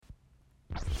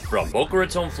From Boca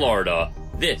Raton, Florida,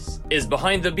 this is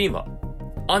Behind the Bima.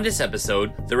 On this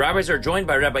episode, the rabbis are joined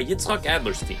by Rabbi Yitzchak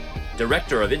Adlerstein,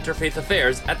 Director of Interfaith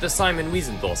Affairs at the Simon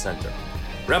Wiesenthal Center.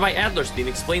 Rabbi Adlerstein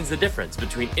explains the difference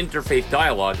between interfaith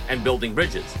dialogue and building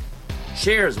bridges,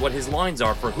 shares what his lines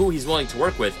are for who he's willing to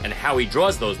work with and how he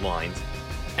draws those lines,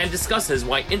 and discusses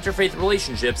why interfaith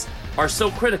relationships are so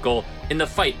critical in the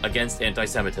fight against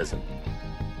anti-Semitism.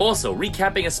 Also,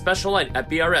 recapping a special night at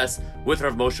BRS with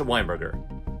Rav Moshe Weinberger.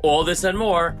 All this and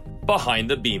more, Behind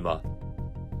the Bima.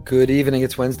 Good evening,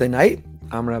 it's Wednesday night.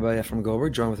 I'm Rabbi Ephraim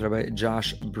Goldberg, joined with Rabbi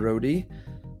Josh Brody.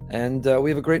 And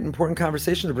we have a great important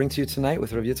conversation to bring to you tonight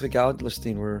with Rav Yitzchak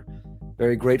Adlerstein. We're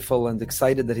very grateful and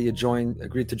excited that he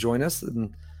agreed to join us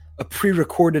in a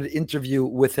pre-recorded interview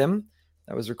with him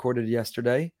that was recorded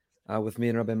yesterday with me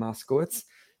and Rabbi Moskowitz.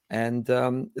 And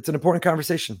it's an important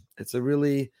conversation. It's a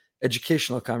really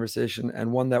educational conversation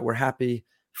and one that we're happy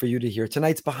for you to hear.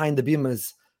 Tonight's Behind the Bima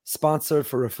is sponsored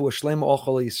for Refuah Shlema All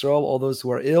Chol Yisrael. All those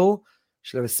who are ill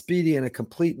should have a speedy and a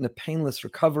complete and a painless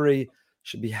recovery,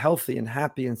 should be healthy and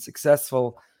happy and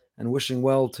successful, and wishing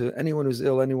well to anyone who's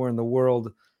ill anywhere in the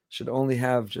world should only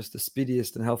have just the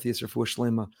speediest and healthiest Refuah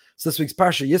Shlema. So this week's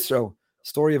Parsha Yisro,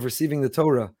 story of receiving the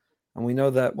Torah. And we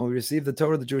know that when we receive the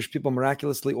Torah, the Jewish people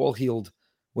miraculously all healed.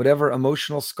 Whatever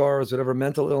emotional scars, whatever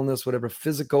mental illness, whatever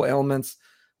physical ailments,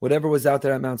 whatever was out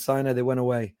there at Mount Sinai, they went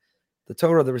away. The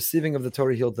Torah, the receiving of the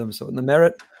Torah healed them. So in the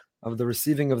merit of the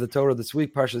receiving of the Torah this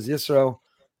week, Parshas Yisro,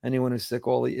 anyone who's sick,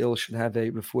 all the ill should have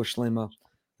a Refuah Shlema,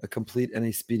 a complete and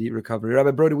a speedy recovery.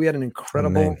 Rabbi Brody, we had an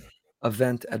incredible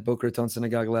event at Boca Raton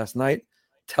Synagogue last night.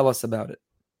 Tell us about it.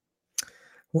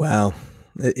 Wow.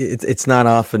 It's not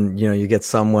often, you get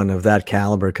someone of that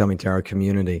caliber coming to our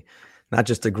community, not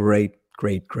just a great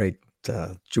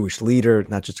Jewish leader,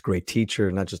 not just a great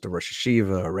teacher, not just a Rosh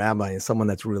Hashiva, a rabbi, and someone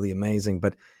that's really amazing,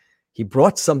 but he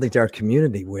brought something to our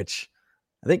community, which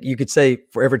I think you could say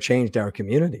forever changed our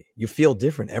community. You feel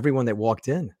different. Everyone that walked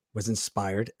in was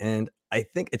inspired. And I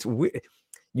think it's weird.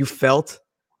 You felt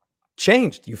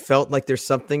changed. You felt like there's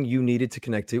something you needed to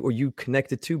connect to, or you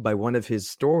connected to by one of his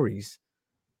stories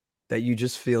that you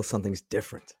just feel something's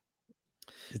different.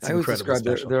 It's I always incredible.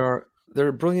 describe there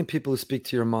are brilliant people who speak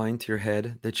to your mind, to your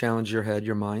head. They challenge your head,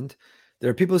 your mind. There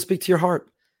are people who speak to your heart.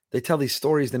 They tell these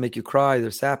stories. They make you cry.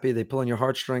 They're sappy. They pull on your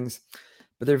heartstrings.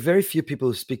 But there are very few people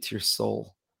who speak to your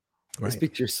soul. They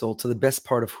speak to your soul, to the best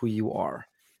part of who you are.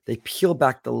 They peel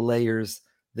back the layers.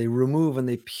 They remove and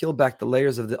they peel back the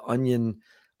layers of the onion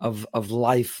of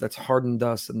life that's hardened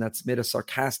us and that's made us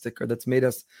sarcastic or that's made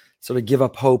us sort of give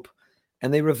up hope.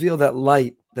 And they reveal that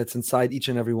light that's inside each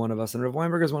and every one of us. And Rav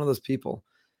Weinberger is one of those people.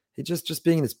 He just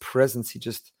being in his presence,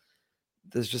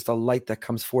 there's just a light that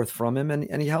comes forth from him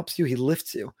and he helps you. He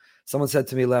lifts you. Someone said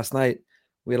to me last night,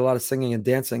 we had a lot of singing and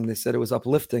dancing. They said it was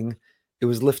uplifting. It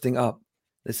was lifting up.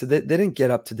 They said they didn't get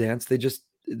up to dance. They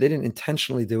didn't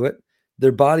intentionally do it.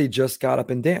 Their body just got up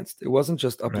and danced. It wasn't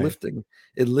just uplifting. Right.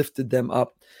 It lifted them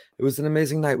up. It was an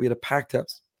amazing night. We had a packed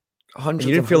house. Hundreds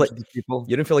of people.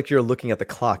 You didn't feel like you were looking at the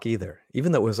clock either,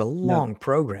 even though it was a long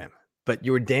program. But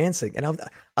you were dancing, and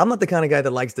I'm not the kind of guy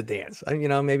that likes to dance.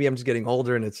 Maybe I'm just getting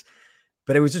older,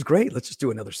 but it was just great. Let's just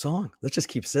do another song. Let's just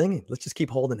keep singing. Let's just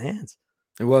keep holding hands.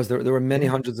 It was. There were many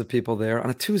hundreds of people there on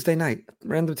a Tuesday night,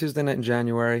 random Tuesday night in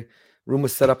January. Room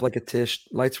was set up like a tish.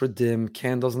 Lights were dim,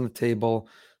 candles on the table,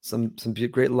 some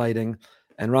great lighting.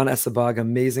 And Ron Esabag,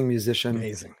 amazing musician,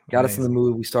 got us in the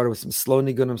mood. We started with some slow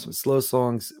nigunim, some slow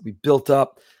songs. We built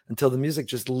up until the music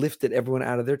just lifted everyone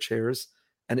out of their chairs.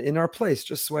 And in our place,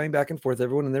 just swaying back and forth,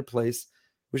 everyone in their place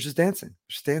was just dancing.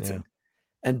 Yeah.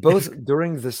 And both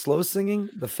during the slow singing,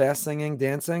 the fast singing,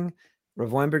 dancing, Rav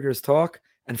Weinberger's talk,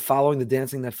 and following the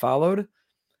dancing that followed,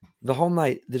 the whole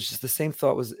night, there's just the same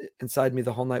thought was inside me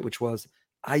the whole night, which was,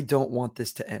 I don't want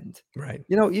this to end. Right.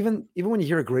 Even when you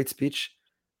hear a great speech,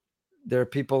 there are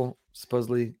people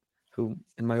supposedly who,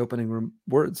 in my opening room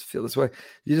words, feel this way.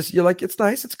 You're like, it's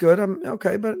nice, it's good, I'm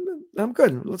okay, but I'm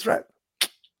good. Let's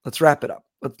wrap it up.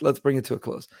 Let's bring it to a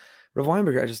close. Rav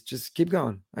Weinberger, I just keep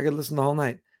going. I could listen the whole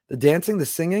night. The dancing, the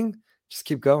singing, just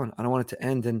keep going. I don't want it to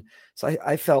end. And so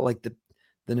I felt like the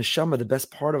neshama, the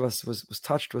best part of us was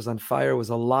touched, was on fire, was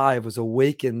alive, was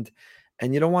awakened.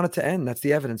 And you don't want it to end. That's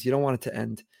the evidence. You don't want it to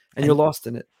end. And you're lost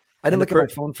in it. I didn't look at my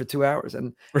phone for 2 hours.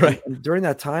 And during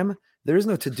that time, there is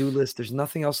no to-do list. There's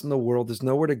nothing else in the world. There's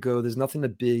nowhere to go. There's nothing to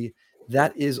be.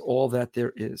 That is all that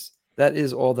there is. That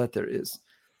is all that there is.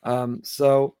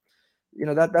 So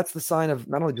that's the sign of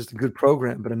not only just a good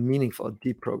program, but a meaningful, a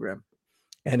deep program.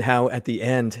 And how at the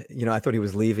end, I thought he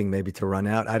was leaving maybe to run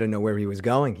out. I didn't know where he was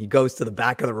going. He goes to the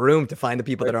back of the room to find the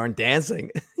people that aren't dancing.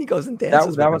 He goes and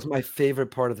dances. That was my favorite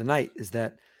part of the night, is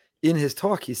that in his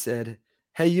talk, he said,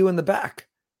 "Hey, you in the back,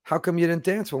 how come you didn't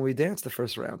dance when we danced the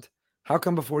first round? How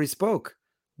come before he spoke?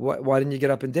 Why didn't you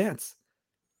get up and dance?"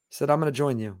 He said, "I'm going to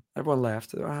join you." Everyone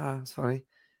laughed. It's funny.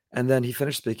 And then he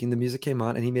finished speaking. The music came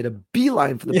on, and he made a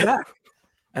beeline for the back.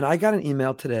 And I got an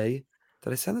email today.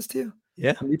 Did I send this to you?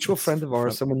 Yeah. A mutual friend of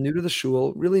ours, someone new to the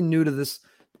shul, really new to this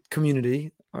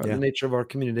community, or the nature of our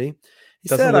community. He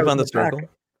doesn't live on the circle.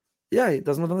 Yeah, he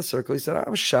doesn't live on the circle. He said, I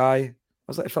was shy.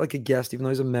 I felt like a guest, even though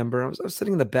he's a member. I was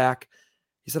sitting in the back.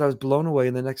 He said, I was blown away.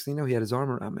 And the next thing you know, he had his arm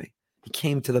around me. He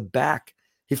came to the back.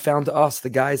 He found us, the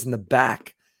guys in the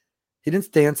back. He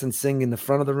didn't dance and sing in the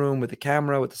front of the room with the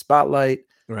camera, with the spotlight.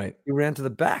 Right. He ran to the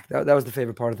back. That was the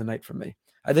favorite part of the night for me.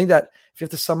 I think that if you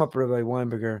have to sum up Rabbi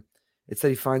Weinberger, it's that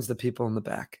he finds the people in the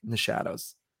back, in the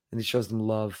shadows, and he shows them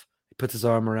love. He puts his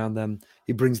arm around them.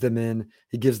 He brings them in.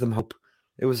 He gives them hope.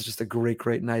 It was just a great,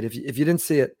 great night. If you didn't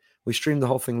see it, we streamed the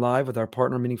whole thing live with our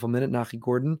partner, Meaningful Minute, Nachi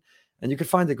Gordon, and you can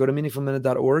find it. Go to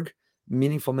meaningfulminute.org.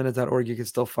 Meaningfulminute.org. You can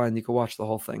still find. You can watch the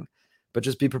whole thing, but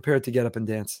just be prepared to get up and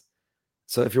dance.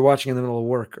 So if you're watching in the middle of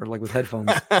work or like with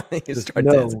headphones, you start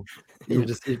dancing. You're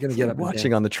going to get up.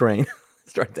 Watching on the train,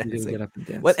 start dancing. Get up and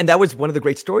dance. Well, and that was one of the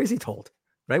great stories he told.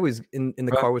 Right, he was in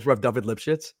the car with Rav David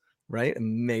Lipschitz. Right,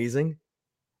 amazing.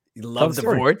 He loved the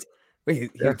Vort. He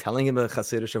was telling him a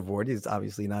Hasidish of Vort. He's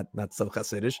obviously not so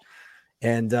Hasidish,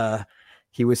 and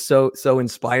he was so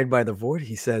inspired by the Vort.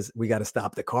 He says, "We got to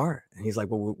stop the car." And he's like,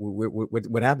 "Well,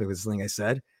 what happened? Was something I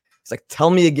said?" He's like,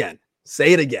 "Tell me again.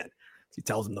 Say it again." He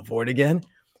tells him the Vort again.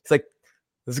 He's like,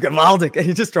 "This is Gavaldik," and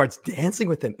he just starts dancing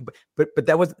with him. But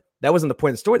that wasn't the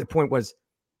point of the story. The point was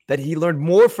that he learned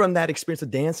more from that experience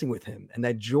of dancing with him and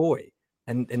that joy.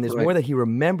 And there's more that he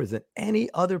remembers than any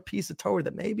other piece of Torah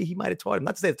that maybe he might have taught him.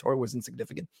 Not to say the Torah was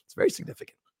insignificant. It's very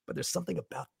significant. But there's something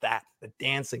about that, the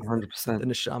dancing, 100%. the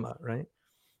neshama, right?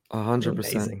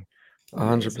 100%.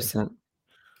 100%.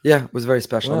 Yeah, it was very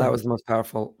special. Wow. That was the most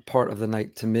powerful part of the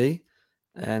night to me.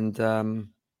 And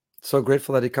so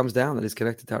grateful that he comes down, that he's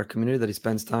connected to our community, that he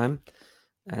spends time.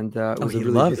 And it was he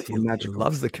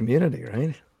loves the community,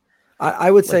 right?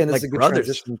 I would say, and this is a good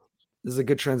transition. This is a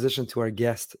good transition to our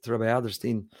guest, to Rabbi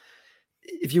Adlerstein.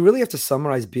 If you really have to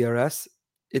summarize BRS,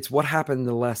 it's what happened in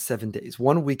the last 7 days.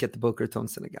 1 week at the Boker Raton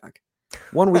Synagogue.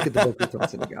 1 week at the Boker Raton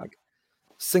Synagogue.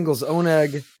 Singles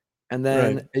Oneg, and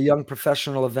then a young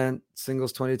professional event,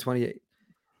 Singles 2028.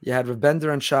 You had Rav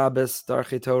Bender on Shabbos,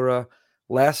 Darchei Torah.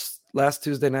 Last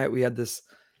Tuesday night, we had this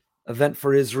event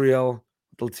for Israel,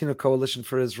 the Latino Coalition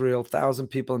for Israel, 1,000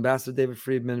 people, Ambassador David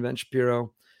Friedman, Ben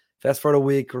Shapiro. Fast forward a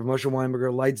week, Rav Moshe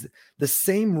Weinberger lights the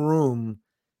same room,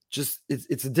 just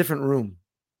it's a different room.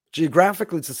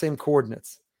 Geographically, it's the same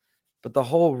coordinates, but the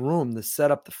whole room, the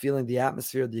setup, the feeling, the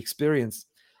atmosphere, the experience,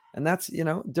 and that's,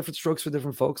 different strokes for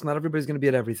different folks. Not everybody's going to be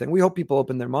at everything. We hope people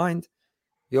open their mind.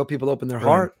 We hope people open their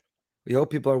heart. We hope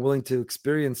people are willing to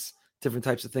experience different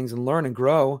types of things and learn and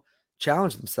grow,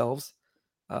 challenge themselves.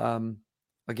 I'll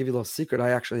give you a little secret.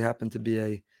 I actually happen to be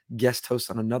a guest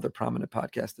host on another prominent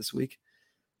podcast this week.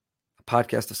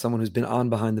 Podcast of someone who's been on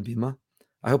Behind the Bima.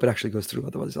 I hope it actually goes through.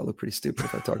 Otherwise, I'll look pretty stupid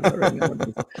if I talk about it right now.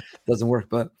 It doesn't work.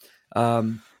 But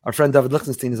our friend David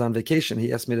Lichtenstein is on vacation.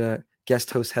 He asked me to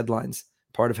guest host Headlines,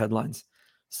 part of Headlines.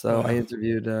 So I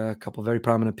interviewed a couple of very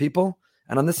prominent people.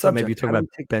 And on this subject, maybe you talk about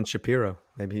Ben Shapiro.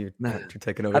 Maybe you're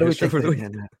taking over. How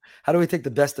do we take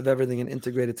the best of everything and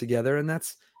integrate it together? And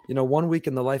that's 1 week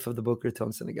in the life of the Boker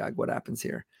Raton Synagogue. What happens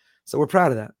here? So we're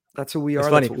proud of that. That's who we are.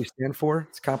 That's what we stand for.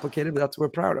 It's complicated, but that's what we're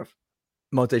proud of.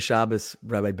 Motzei Shabbos,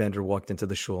 Rabbi Bender walked into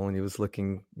the shul and he was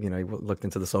looking, he looked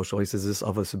into the social. He says, "Is this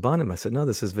Avos Banim?" I said, "No,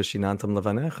 this is Vishinantam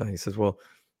Levanecha." He says, "Well,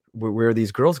 where are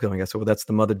these girls going?" I said, "Well, that's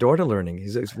the mother-daughter learning." He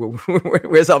says,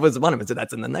 "Where's Avos Banim?" I said,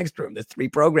 "That's in the next room. There's 3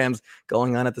 programs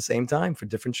going on at the same time for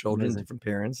different children, Amazing. Different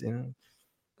parents,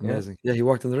 Amazing. Yeah, he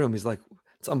walked in the room. He's like,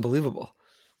 "It's unbelievable.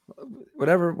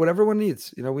 Whatever one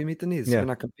needs, we meet the needs. We're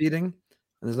not competing, and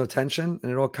there's no tension,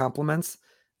 and it all complements."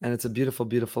 And it's a beautiful,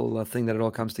 beautiful thing that it all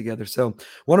comes together. So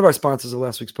one of our sponsors of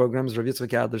last week's program is Rav Yitzchak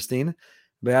Adlerstein.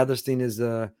 Rabbi Adlerstein is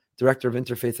the Director of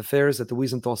Interfaith Affairs at the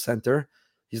Wiesenthal Center.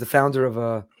 He's the founder of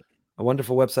a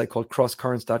wonderful website called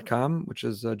crosscurrents.com, which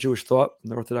is Jewish thought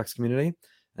in the Orthodox community.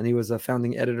 And he was a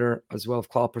founding editor as well of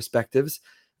Klal Perspectives.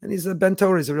 And he's a Ben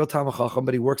Torah, he's a real Talmid Chacham,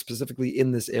 but he works specifically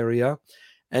in this area.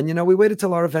 And, we waited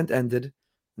till our event ended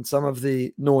and some of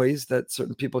the noise that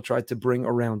certain people tried to bring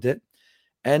around it.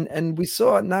 And we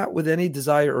saw it not with any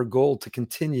desire or goal to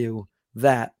continue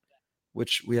that,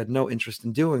 which we had no interest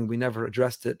in doing. We never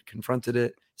addressed it, confronted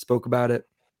it, spoke about it.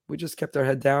 We just kept our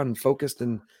head down and focused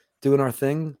and doing our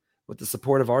thing with the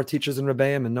support of our teachers in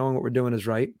Rebbeim and knowing what we're doing is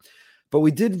right. But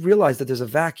we did realize that there's a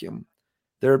vacuum.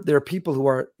 There are people who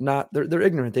are not, they're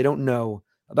ignorant. They don't know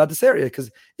about this area.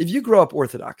 Because if you grow up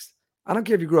Orthodox, I don't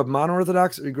care if you grew up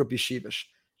mono-Orthodox or you grew up yeshivish,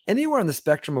 anywhere on the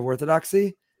spectrum of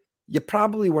Orthodoxy, you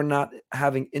probably were not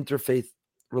having interfaith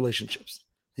relationships.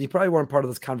 You probably weren't part of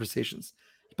those conversations.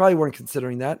 You probably weren't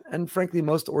considering that. And frankly,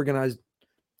 most organized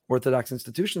Orthodox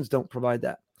institutions don't provide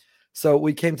that. So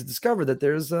we came to discover that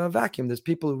there's a vacuum. There's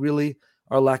people who really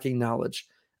are lacking knowledge.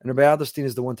 And Rabbi Adlerstein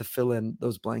is the one to fill in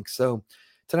those blanks. So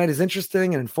tonight is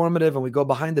interesting and informative, and we go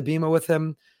behind the bima with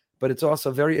him, but it's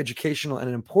also very educational and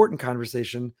an important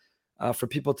conversation for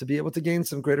people to be able to gain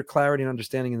some greater clarity and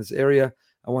understanding in this area.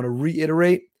 I want to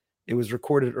reiterate, it was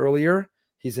recorded earlier.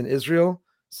 He's in Israel.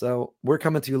 So we're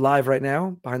coming to you live right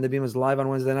now. Behind the Bima is live on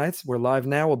Wednesday nights. We're live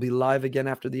now. We'll be live again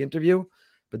after the interview.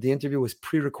 But the interview was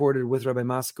pre-recorded with Rabbi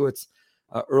Moskowitz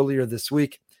earlier this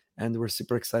week, and we're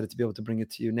super excited to be able to bring it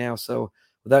to you now. So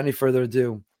without any further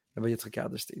ado, Rabbi Yitzchak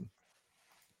Adlerstein.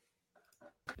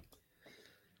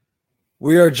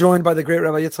 We are joined by the great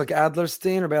Rabbi Yitzchak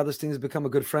Adlerstein. Rabbi Adlerstein has become a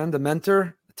good friend, a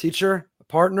mentor, a teacher, a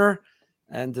partner,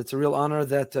 and it's a real honor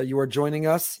that you are joining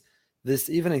us this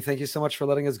evening. Thank you so much for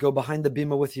letting us go behind the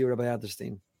bima with you, Rabbi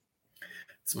Adlerstein.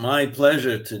 It's my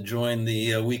pleasure to join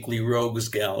the weekly Rogues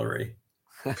Gallery.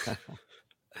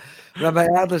 Rabbi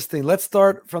Adlerstein, let's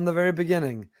start from the very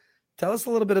beginning. Tell us a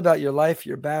little bit about your life,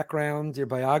 your background, your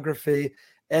biography,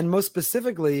 and most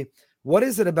specifically, what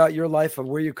is it about your life of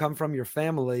where you come from, your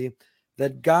family,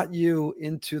 that got you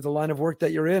into the line of work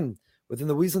that you're in within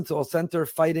the Wiesenthal Center,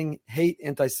 fighting hate,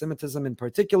 anti-Semitism in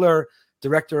particular,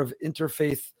 director of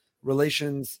interfaith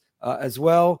relations as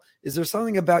well. Is there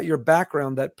something about your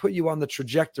background that put you on the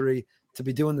trajectory to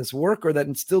be doing this work, or that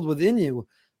instilled within you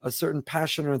a certain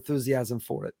passion or enthusiasm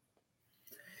for it?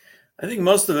 I think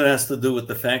most of it has to do with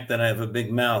the fact that I have a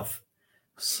big mouth,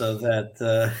 so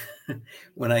that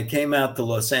when I came out to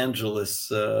Los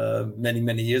Angeles many,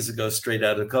 many years ago, straight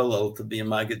out of Kollel to be a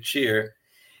Maggid Shir,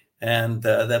 and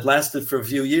that lasted for a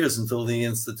few years until the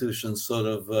institution sort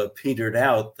of petered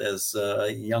out as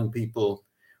young people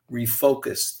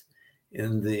refocused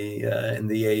in the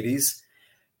 80s.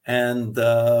 And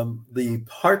the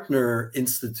partner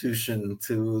institution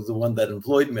to the one that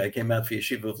employed me, I came out for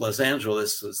Yeshiva of Los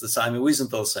Angeles, was the Simon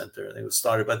Wiesenthal Center. It was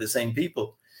started by the same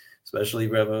people, especially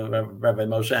Rabbi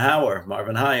Moshe Hauer,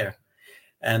 Marvin Heyer.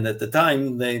 And at the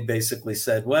time, they basically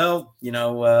said, well, we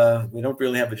don't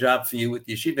really have a job for you with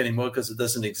Yeshiva anymore because it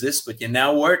doesn't exist, but you're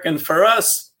now working for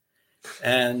us.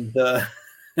 And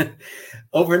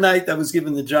overnight, I was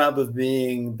given the job of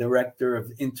being director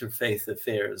of interfaith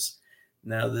affairs.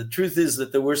 Now, the truth is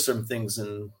that there were some things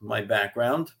in my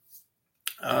background.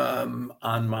 On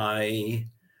my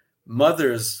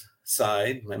mother's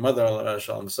side, my mother, Alav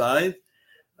Shalom's side,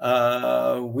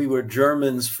 we were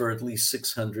Germans for at least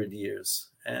 600 years.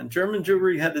 And German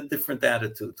Jewry had a different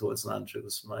attitude towards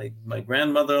non-Jews. My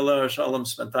grandmother, Alav Shalom,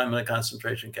 spent time in a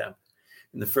concentration camp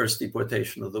in the first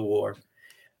deportation of the war.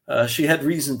 She had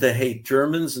reason to hate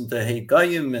Germans and to hate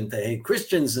Goyim and to hate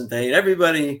Christians and to hate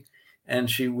everybody. And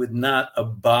she would not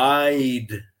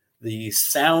abide the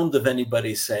sound of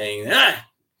anybody saying,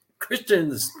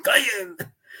 Christians, Goyim.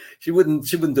 She wouldn't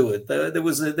do it. There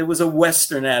was a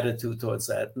Western attitude towards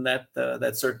that, and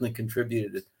that certainly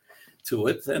contributed to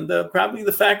it. And probably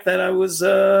the fact that I was,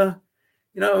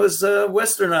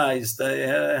 Westernized.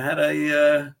 I had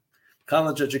a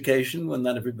college education when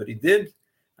not everybody did.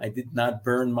 I did not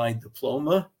burn my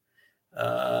diploma.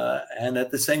 And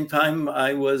at the same time,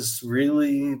 I was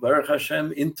really, Baruch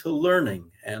Hashem, into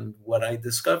learning. And what I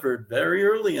discovered very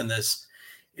early in this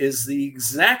is the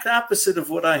exact opposite of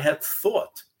what I had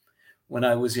thought when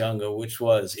I was younger, which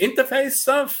was interfaith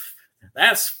stuff.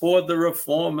 That's for the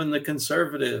Reform and the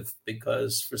conservative,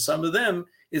 because for some of them,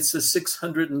 it's the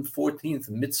 614th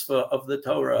mitzvah of the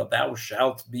Torah. Thou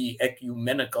shalt be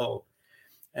ecumenical.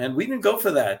 And we didn't go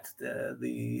for that.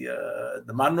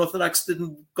 The modern Orthodox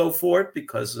didn't go for it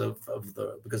because of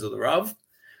the Rav,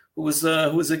 who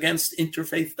was against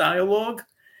interfaith dialogue,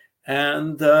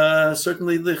 and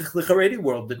certainly the Haredi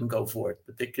world didn't go for it,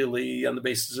 particularly on the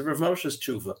basis of Rav Moshe's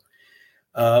tshuva.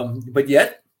 But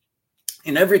yet,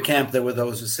 in every camp, there were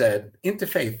those who said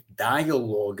interfaith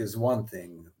dialogue is one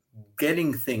thing;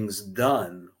 getting things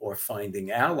done or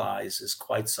finding allies is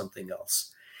quite something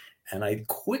else. And I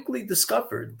quickly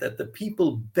discovered that the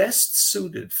people best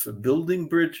suited for building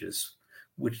bridges,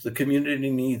 which the community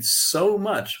needs so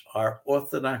much, are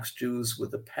Orthodox Jews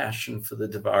with a passion for the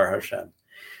Devar Hashem.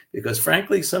 Because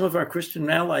frankly, some of our Christian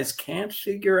allies can't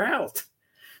figure out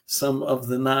some of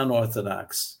the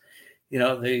non-Orthodox.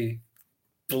 They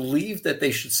believe that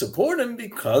they should support him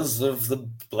because of the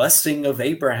blessing of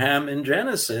Abraham in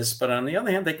Genesis. But on the other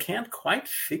hand, they can't quite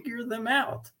figure them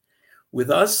out.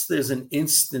 With us, there's an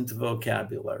instant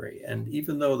vocabulary. And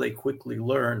even though they quickly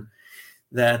learn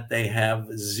that they have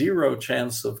zero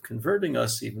chance of converting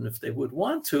us, even if they would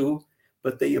want to,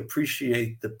 but they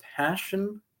appreciate the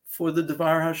passion for the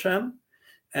Devar Hashem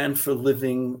and for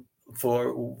living,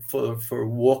 for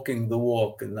walking the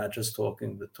walk and not just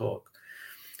talking the talk.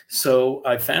 So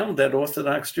I found that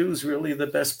Orthodox Jews really the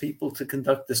best people to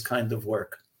conduct this kind of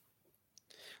work.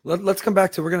 Let's come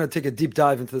back to, we're going to take a deep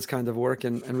dive into this kind of work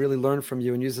and really learn from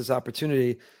you and use this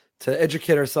opportunity to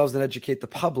educate ourselves and educate the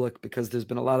public, because there's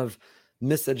been a lot of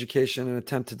miseducation and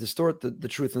attempt to distort the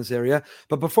truth in this area.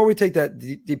 But before we take that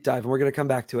deep dive, and we're going to come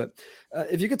back to it,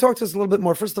 if you could talk to us a little bit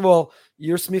more. First of all,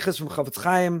 your smichas from Chavetz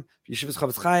Chaim, Yeshivas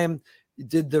Chavetz Chaim,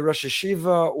 did the Rosh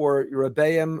Yeshiva or your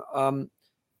Rebbeim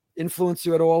influence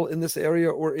you at all in this area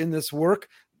or in this work?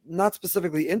 Not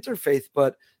specifically interfaith,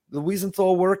 but the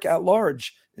Wiesenthal work at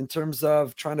large in terms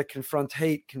of trying to confront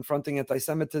hate, confronting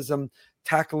anti-Semitism,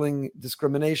 tackling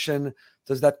discrimination.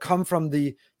 Does that come from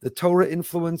the Torah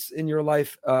influence in your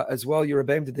life as well? Your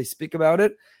Rebbeim, did they speak about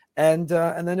it? And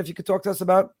then if you could talk to us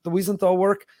about the Wiesenthal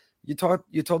work, you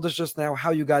told us just now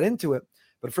how you got into it.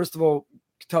 But first of all,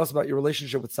 tell us about your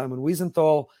relationship with Simon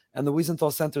Wiesenthal and the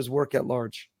Wiesenthal Center's work at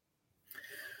large.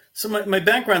 So my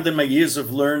background and my years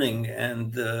of learning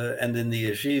and in the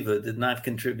yeshiva did not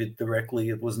contribute directly.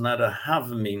 It was not a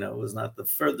havamina. It was not the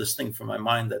furthest thing from my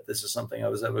mind that this is something I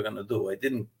was ever going to do. I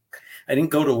didn't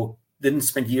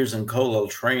spend years in Kollel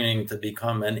training to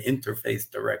become an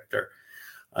interfaith director.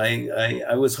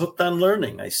 I was hooked on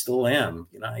learning. I still am.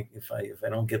 You know, if I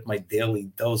don't get my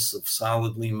daily dose of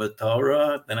solid limud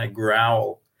Torah, then I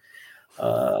growl.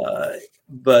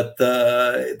 But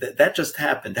that just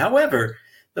happened. However,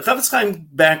 the Chavetz Chaim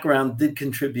background did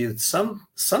contribute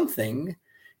something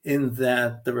in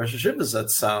that the Rosh Yeshiva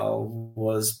Zatzal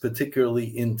was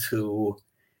particularly into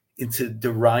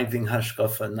deriving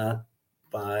hashkafa, not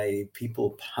by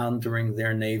people pondering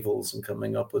their navels and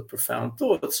coming up with profound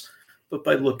thoughts, but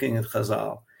by looking at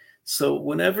Chazal. So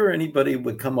whenever anybody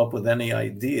would come up with any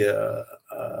idea,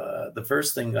 the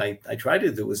first thing I try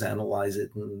to do is analyze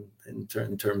it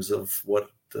in terms of what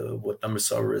the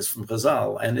Masorah is from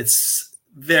Chazal, and it's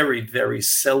very, very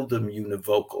seldom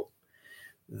univocal.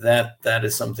 That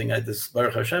is something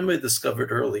Baruch Hashem, I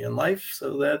discovered early in life,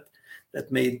 so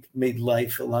that made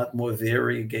life a lot more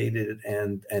variegated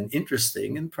and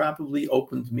interesting, and probably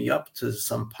opened me up to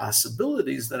some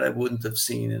possibilities that I wouldn't have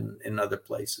seen in other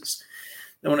places.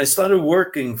 Now, when I started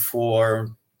working for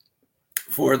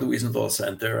the Wiesenthal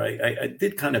Center, I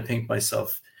did kind of paint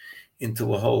myself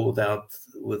into a hole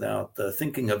without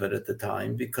thinking of it at the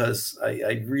time, because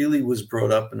I really was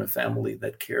brought up in a family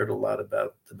that cared a lot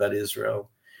about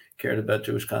Israel, cared about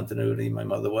Jewish continuity. My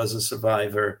mother was a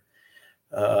survivor.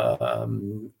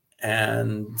 And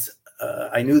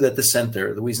I knew that the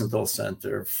center, the Wiesenthal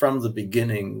Center, from the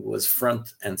beginning was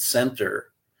front and center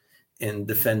in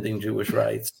defending Jewish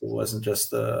rights. It wasn't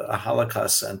just a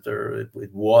Holocaust center.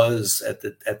 It was at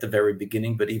the very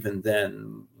beginning, but even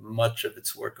then, much of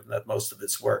its work, if not most of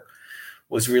its work,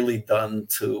 was really done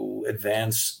to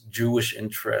advance Jewish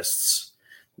interests,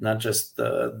 not just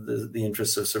the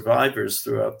interests of survivors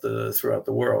throughout the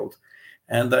world.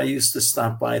 And I used to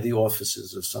stop by the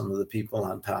offices of some of the people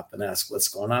on top and ask what's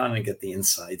going on and get the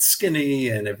inside skinny.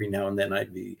 And every now and then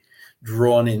I'd be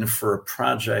drawn in for a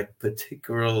project,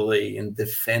 particularly in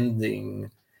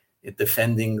defending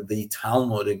the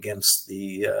Talmud against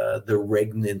the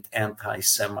regnant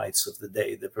anti-Semites of the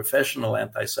day. The professional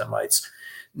anti-Semites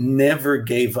never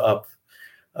gave up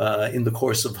in the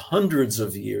course of hundreds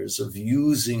of years of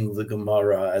using the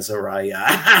Gemara as a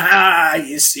raya.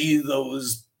 You see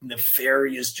those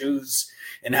nefarious Jews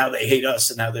and how they hate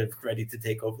us and how they're ready to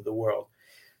take over the world.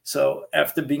 So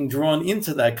after being drawn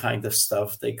into that kind of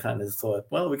stuff, they kind of thought,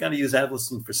 well, we got to use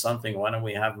Adlerstein for something. Why don't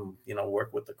we have him,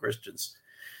 work with the Christians?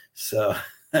 So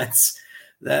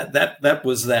that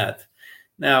was that.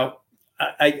 Now,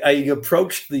 I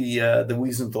approached the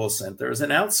Wiesenthal Center as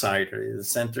an outsider. The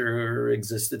center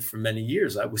existed for many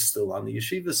years. I was still on the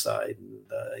yeshiva side,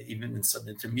 and even in some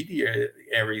intermediary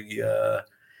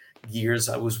years,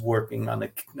 I was working on a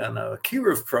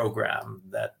kiruv program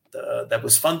that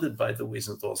was funded by the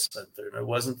Wiesenthal Center. And it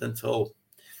wasn't until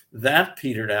that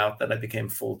petered out that I became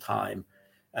full-time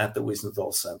at the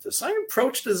Wiesenthal Center. So I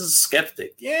approached as a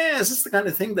skeptic. Yeah, is this the kind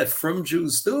of thing that frum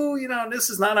Jews do? This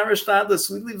is not Aristotle.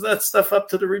 We leave that stuff up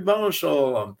to the Ribono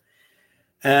Shalom.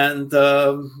 And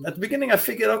at the beginning, I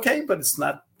figured, okay, but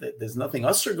there's nothing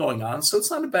usher going on, so it's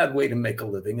not a bad way to make a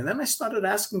living. And then I started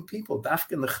asking people,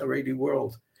 dafka in the Haredi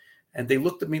world, and they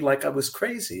looked at me like I was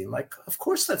crazy. Like, of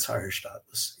course, that's our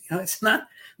hishtadlus. It's not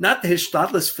the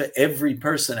hishtadlus for every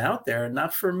person out there, and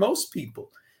not for most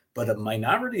people, but a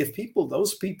minority of people,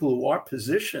 those people who are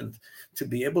positioned to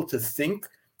be able to think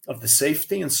of the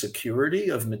safety and security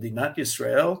of Medinat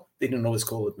Yisrael. They didn't always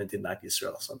call it Medinat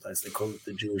Yisrael. Sometimes they call it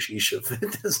the Jewish Yishuv.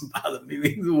 It doesn't bother me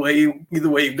either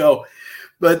way you go.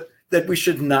 But that we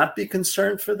should not be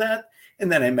concerned for that.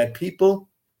 And then I met people,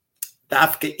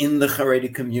 dafka in the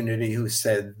Haredi community, who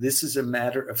said, this is a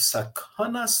matter of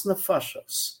sakonas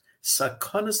nefashos.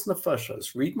 Sakonas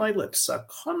nefashos. Read my lips.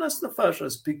 Sakonas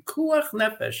nefashos. Pikuach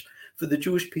nefesh. For the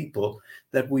Jewish people,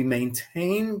 that we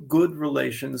maintain good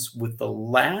relations with the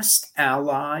last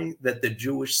ally that the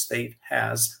Jewish state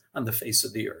has on the face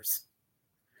of the earth.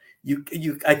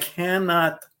 I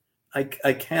cannot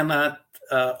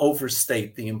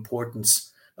overstate the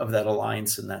importance of that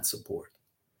alliance and that support.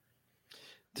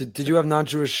 Did you have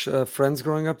non-Jewish friends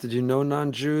growing up? Did you know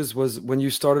non-Jews? Was when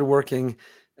you started working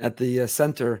at the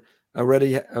center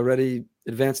already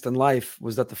advanced in life?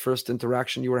 Was that the first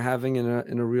interaction you were having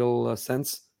in a real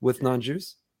sense with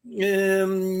non-Jews?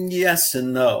 Yes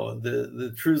and no.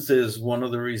 The truth is, one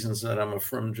of the reasons that I'm a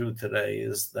frum Jew today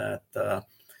is that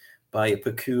by a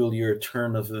peculiar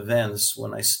turn of events,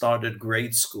 when I started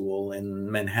grade school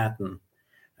in Manhattan,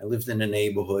 I lived in a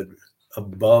neighborhood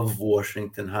above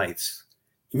Washington Heights.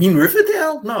 You mean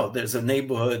Riverdale? No, there's a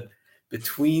neighborhood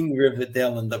between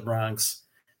Riverdale and the Bronx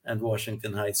and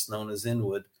Washington Heights known as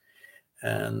Inwood.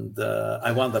 And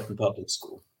I wound up in public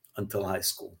school until high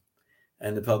school.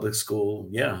 And the public school,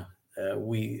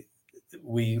 we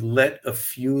let a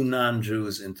few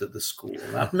non-Jews into the school.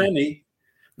 Not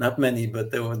many,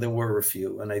 but there were a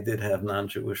few. And I did have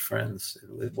non-Jewish friends.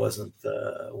 It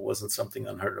wasn't something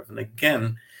unheard of. And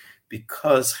again,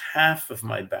 because half of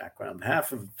my background,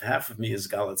 half of me is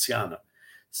Galiciano,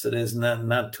 so there's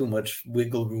not too much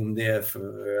wiggle room there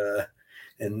for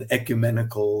an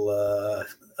ecumenical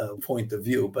point of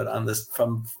view. But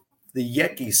from the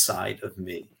Yeki side of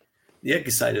me,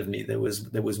 there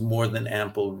was more than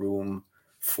ample room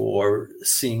for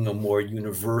seeing a more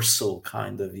universal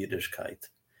kind of Yiddishkeit.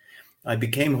 I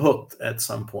became hooked at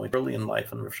some point early in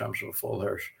life on Rav Shamshon Raphael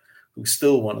Hirsch, who's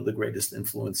still one of the greatest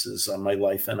influences on my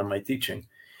life and on my teaching.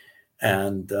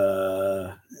 And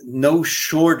no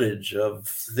shortage of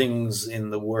things in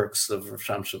the works of Rav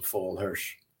Shamshon Raphael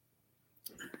Hirsch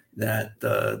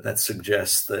that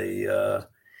suggests a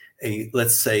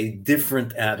let's say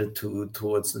different attitude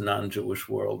towards the non-Jewish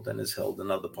world than is held in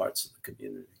other parts of the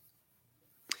community.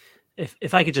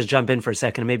 If I could just jump in for a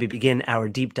second and maybe begin our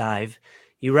deep dive.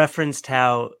 You referenced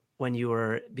how when you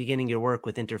were beginning your work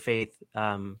with Interfaith,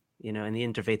 in the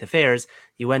Interfaith Affairs,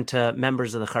 you went to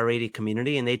members of the Haredi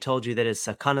community and they told you that it's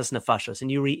sakonas nefashos,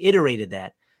 and you reiterated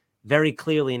that very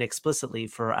clearly and explicitly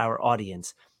for our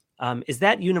audience. Is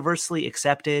that universally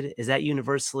accepted? Is that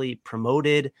universally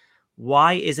promoted?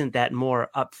 Why isn't that more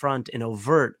upfront and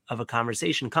overt of a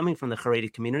conversation coming from the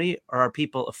Haredi community? Or are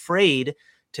people afraid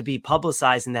to be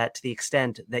publicizing that to the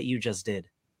extent that you just did?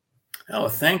 Oh,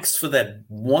 thanks for that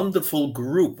wonderful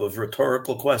group of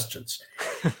rhetorical questions.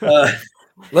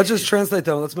 Let's just translate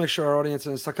them. Let's make sure our audience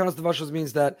knows. Sakanas nefashos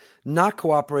means that not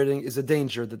cooperating is a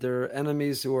danger, that there are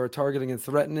enemies who are targeting and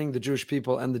threatening the Jewish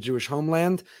people and the Jewish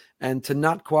homeland. And to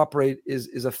not cooperate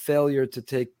is a failure to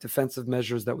take defensive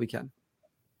measures that we can.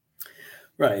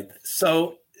 Right.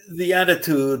 So the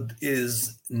attitude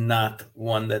is not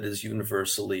one that is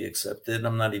universally accepted.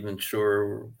 I'm not even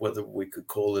sure whether we could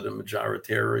call it a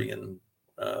majoritarian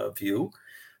view.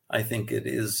 I think it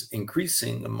is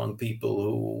increasing among people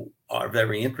who are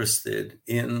very interested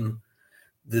in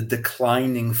the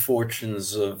declining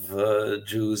fortunes of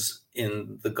Jews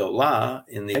in the Golah,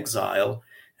 in the exile,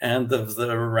 and of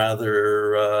the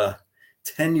rather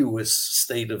tenuous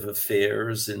state of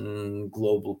affairs in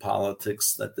global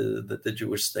politics that the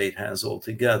Jewish state has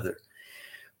altogether.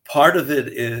 Part of it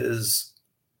is,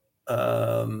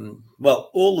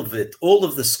 all of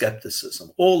the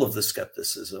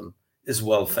skepticism is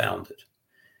well-founded.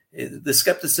 The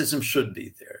skepticism should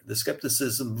be there.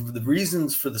 The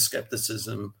reasons for the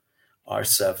skepticism are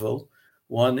several.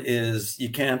 One is you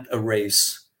can't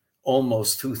erase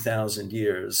almost 2,000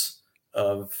 years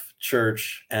of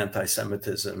church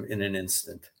anti-Semitism in an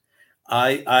instant.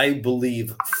 I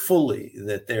believe fully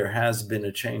that there has been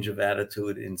a change of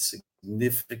attitude in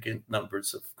significant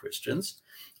numbers of Christians.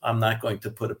 I'm not going to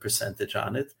put a percentage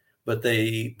on it, but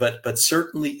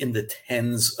certainly in the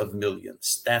tens of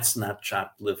millions. That's not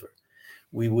chopped liver.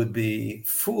 We would be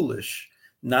foolish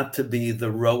not to be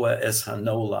the Roa es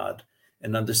Hanolad,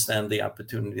 and understand the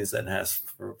opportunities that has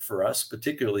for us,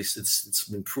 particularly since it's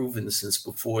been proven since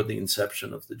before the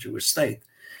inception of the Jewish state.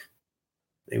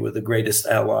 They were the greatest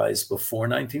allies before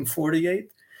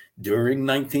 1948, during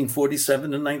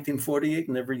 1947 and 1948,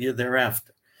 and every year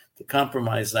thereafter. To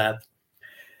compromise that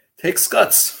takes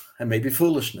guts and maybe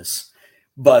foolishness,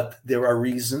 but there are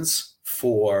reasons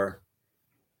for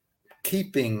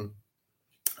keeping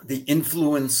the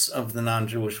influence of the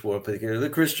non-Jewish world, particularly the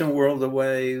Christian world,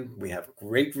 away. We have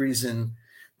great reason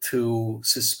to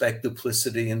suspect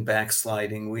duplicity and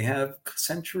backsliding. We have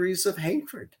centuries of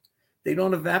hatred. They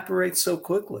don't evaporate so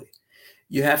quickly.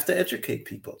 You have to educate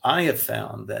people. I have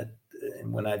found that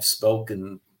when I've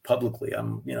spoken publicly,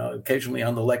 I'm occasionally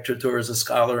on the lecture tour as a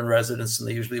scholar in residence, and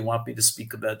they usually want me to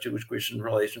speak about Jewish-Christian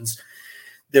relations.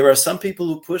 There are some people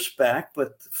who push back,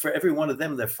 but for every one of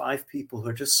them, there are 5 people who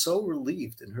are just so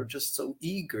relieved and who are just so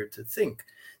eager to think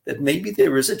that maybe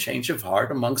there is a change of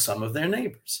heart among some of their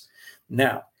neighbors.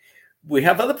 Now, we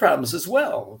have other problems as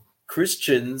well.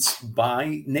 Christians,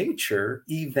 by nature,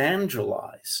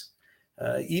 evangelize.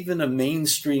 Even a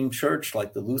mainstream church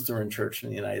like the Lutheran Church in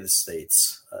the United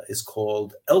States is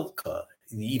called ELCA,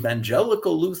 the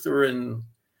Evangelical Lutheran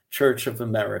Church of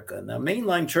America. Now,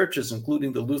 mainline churches,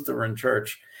 including the Lutheran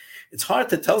Church, it's hard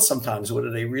to tell sometimes whether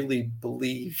they really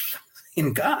believe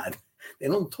in God. They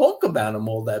don't talk about him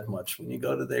all that much when you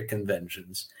go to their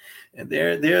conventions. And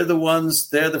they're the ones,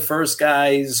 they're the first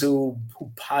guys who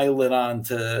pile it on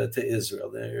to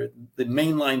Israel. They're the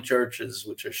mainline churches,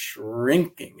 which are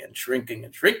shrinking and shrinking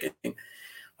and shrinking,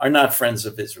 are not friends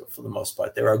of Israel for the most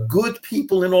part. There are good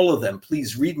people in all of them.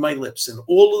 Please read my lips. In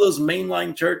all of those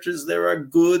mainline churches, there are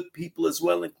good people as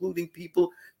well, including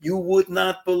people you would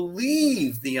not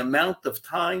believe the amount of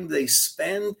time they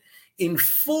spend in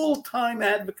full-time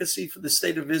advocacy for the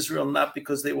state of Israel, not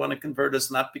because they want to convert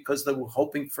us, not because they were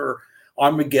hoping for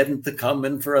Armageddon to come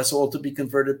and for us all to be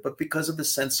converted, but because of a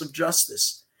sense of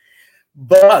justice.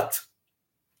 But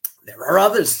there are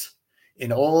others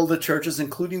in all the churches,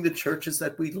 including the churches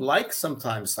that we like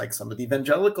sometimes, like some of the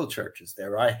evangelical churches.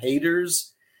 There are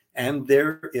haters and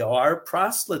there are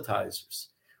proselytizers.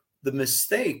 The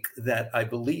mistake that I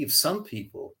believe some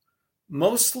people,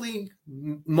 mostly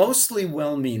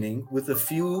well-meaning, with a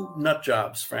few nut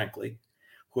jobs, frankly,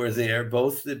 who are there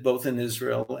both in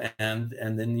Israel and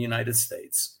in the United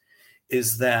States,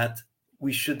 is that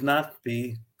we should not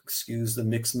be, excuse the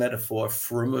mixed metaphor,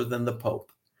 frummer than the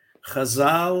Pope.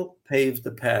 Chazal paved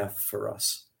the path for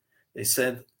us. They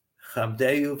said,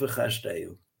 Chabdeu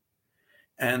v'chashdeu.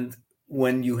 And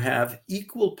when you have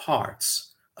equal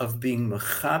parts of being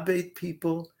mechabed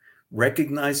people,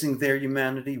 recognizing their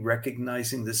humanity,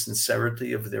 recognizing the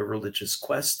sincerity of their religious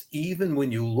quest, even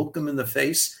when you look them in the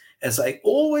face, as I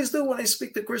always do when I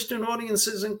speak to Christian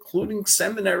audiences, including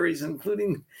seminaries,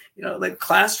 including, like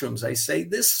classrooms, I say,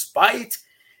 despite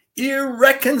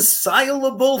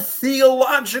irreconcilable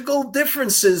theological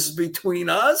differences between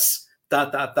us, ... We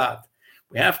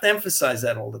have to emphasize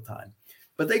that all the time.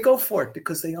 But they go for it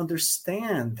because they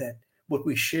understand that what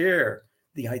we share,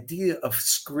 the idea of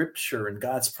scripture and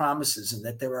God's promises, and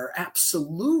that there are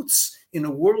absolutes in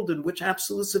a world in which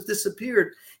absolutes have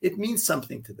disappeared, it means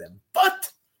something to them.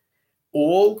 But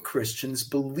all Christians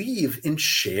believe in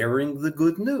sharing the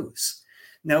good news.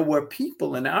 Now, where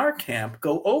people in our camp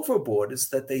go overboard is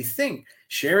that they think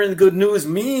sharing the good news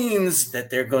means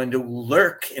that they're going to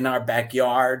lurk in our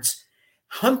backyards,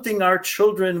 hunting our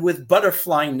children with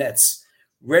butterfly nets,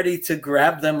 ready to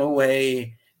grab them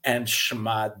away and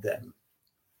shmad them.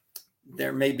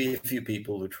 There may be a few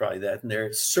people who try that, and there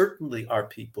certainly are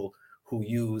people who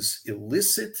use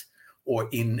illicit or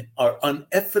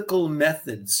unethical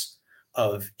methods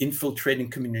of infiltrating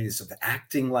communities, of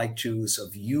acting like Jews,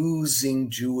 of using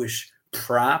Jewish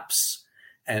props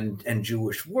and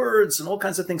Jewish words and all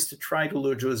kinds of things to try to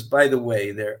lure Jews. By the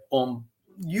way, they're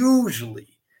usually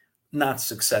not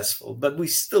successful, but we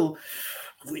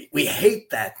hate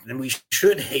that, and we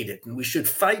should hate it, and we should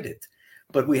fight it.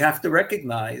 But we have to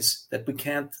recognize that we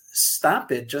can't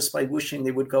stop it just by wishing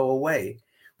they would go away.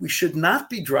 We should not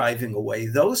be driving away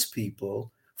those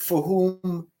people for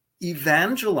whom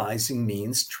evangelizing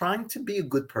means trying to be a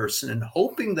good person and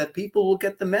hoping that people will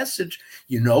get the message.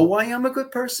 You know why I'm a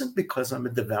good person? Because I'm a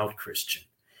devout Christian.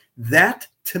 That,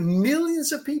 to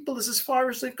millions of people, is as far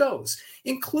as it goes,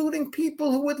 including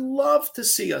people who would love to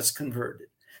see us converted.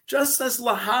 Just as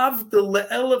Lahavdil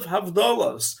Le'elav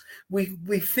Havdolos,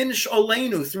 we finish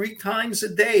Olenu 3 times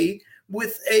a day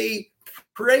with a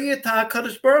prayer to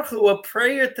HaKadosh Baruch Hu, a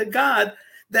prayer to God,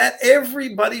 that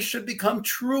everybody should become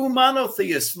true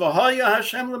monotheists. V'haya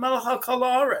Hashem l'melech ha'kol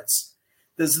haaretz.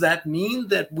 Does that mean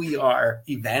that we are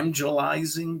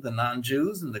evangelizing the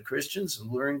non-Jews and the Christians and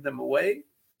luring them away?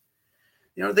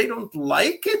 They don't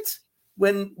like it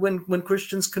when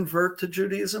Christians convert to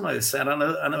Judaism. I sat on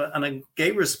a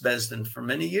Geirus Besdin for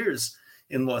many years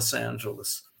in Los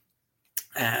Angeles,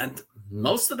 and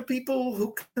most of the people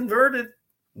who converted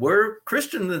were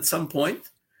Christian at some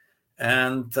point.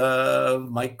 And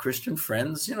my Christian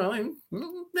friends, they're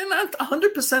not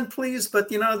 100% pleased, but,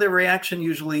 their reaction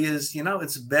usually is,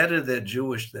 it's better they're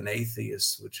Jewish than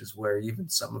atheists, which is where even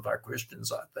some of our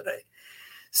Christians are today.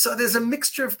 So there's a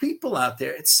mixture of people out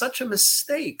there. It's such a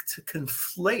mistake to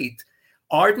conflate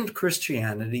ardent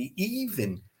Christianity,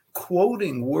 even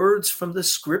quoting words from the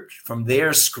script, from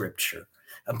their scripture,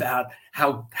 about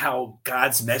how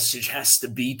God's message has to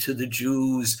be to the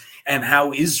Jews and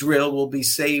how Israel will be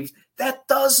saved. That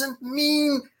doesn't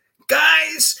mean,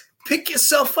 guys, pick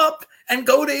yourself up and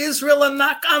go to Israel and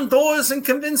knock on doors and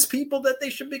convince people that they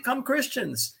should become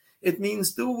Christians. It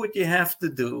means do what you have to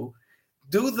do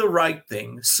the right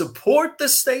thing, support the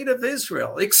state of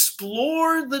Israel,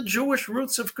 explore the Jewish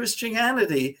roots of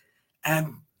Christianity,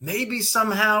 and maybe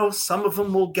somehow some of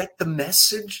them will get the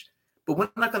message, but we're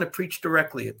not going to preach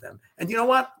directly at them. And you know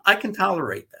what? I can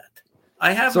tolerate that.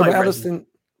 I have my reasons.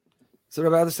 So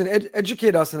Rabbi Adlerstein,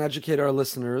 educate us and educate our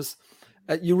listeners.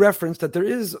 You referenced that there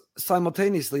is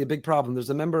simultaneously a big problem. There's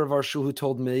a member of our shul who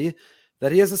told me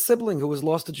that he has a sibling who was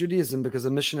lost to Judaism because a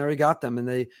missionary got them and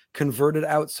they converted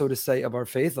out, so to say, of our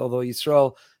faith. Although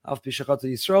Yisrael, Alf Bishachata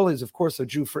Yisrael, is of course a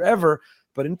Jew forever,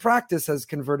 but in practice has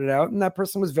converted out. And that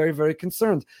person was very, very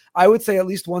concerned. I would say at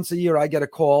least once a year I get a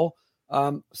call,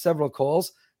 several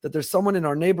calls, that there's someone in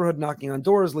our neighborhood knocking on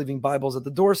doors, leaving Bibles at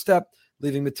the doorstep,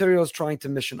 leaving materials, trying to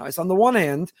missionize. On the one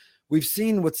hand, we've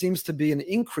seen what seems to be an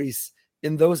increase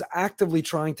in those actively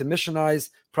trying to missionize,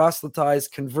 proselytize,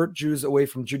 convert Jews away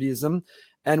from Judaism,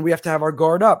 and we have to have our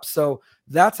guard up. So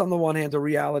that's on the one hand a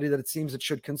reality that it seems it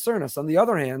should concern us. On the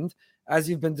other hand, as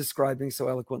you've been describing so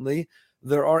eloquently,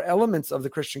 there are elements of the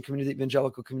Christian community,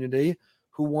 evangelical community,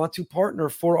 who want to partner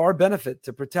for our benefit,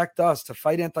 to protect us, to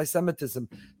fight anti-Semitism,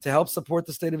 to help support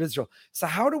the state of Israel. So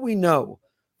how do we know?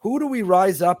 Who do we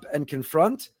rise up and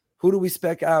confront? Who do we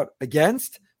speak out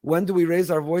against? When do we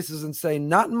raise our voices and say,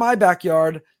 not in my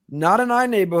backyard, not in our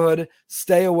neighborhood,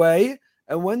 stay away?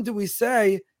 And when do we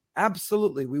say,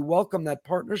 absolutely, we welcome that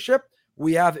partnership.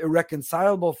 We have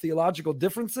irreconcilable theological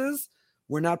differences.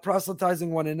 We're not proselytizing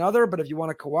one another, but if you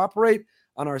want to cooperate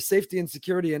on our safety and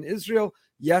security in Israel,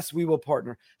 yes, we will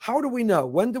partner. How do we know?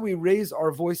 When do we raise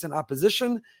our voice in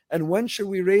opposition? And when should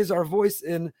we raise our voice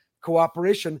in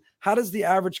cooperation? How does the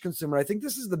average consumer? I think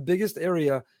this is the biggest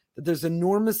area that there's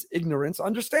enormous ignorance.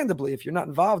 Understandably, if you're not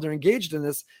involved or engaged in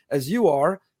this as you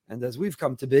are, and as we've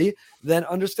come to be, then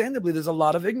understandably there's a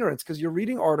lot of ignorance because you're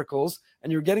reading articles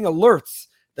and you're getting alerts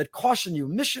that caution you,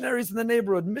 missionaries in the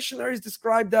neighborhood, missionaries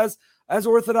described as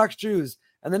Orthodox Jews.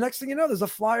 And the next thing you know, there's a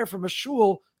flyer from a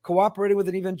shul cooperating with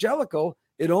an evangelical.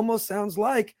 It almost sounds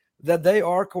like that they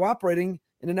are cooperating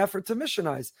in an effort to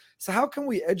missionize. So how can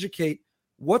we educate?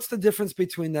 What's the difference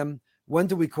between them? When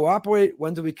do we cooperate?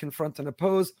 When do we confront and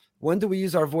oppose? When do we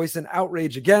use our voice in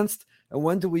outrage against? And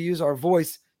when do we use our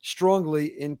voice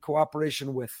strongly in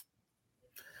cooperation with?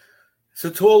 It's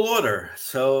a tall order.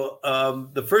 So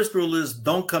the first rule is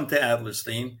don't come to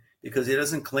Adlerstein because he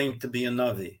doesn't claim to be a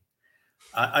Navi.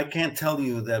 I can't tell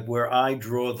you that where I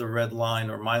draw the red line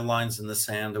or my lines in the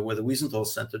sand or where the Wiesenthal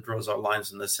Center draws our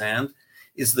lines in the sand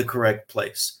is the correct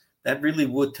place. That really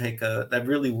would take a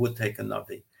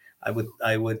Navi.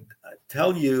 I would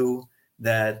tell you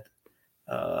that,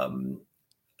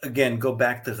 again, go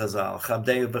back to Chazal,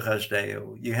 Chabdeu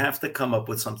v'Chashdeu. You have to come up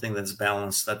with something that's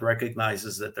balanced, that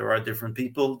recognizes that there are different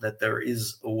people, that there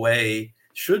is a way,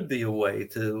 should be a way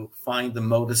to find the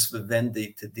modus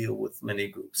vivendi to deal with many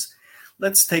groups.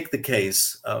 Let's take the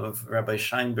case of Rabbi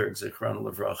Scheinberg, Zichron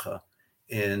Livracha,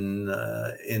 in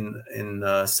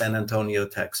San Antonio,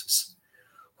 Texas,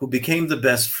 who became the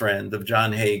best friend of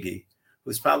John Hagee,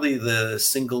 who's probably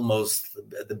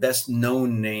the best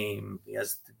known name. He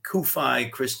has the Kufi,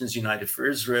 Christians United for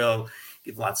Israel,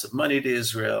 give lots of money to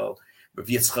Israel. Rav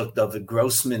Yitzchak David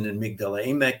Grossman in Migdal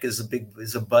Emek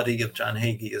is a buddy of John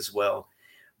Hagee as well.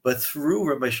 But through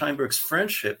Rabbi Scheinberg's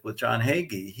friendship with John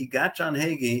Hagee, he got John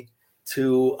Hagee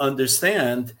to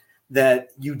understand that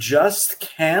you just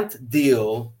can't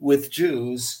deal with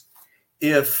Jews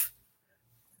if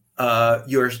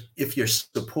you're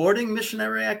supporting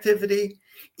missionary activity,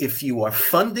 if you are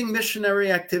funding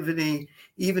missionary activity,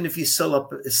 even if you set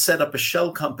up a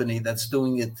shell company that's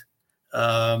doing it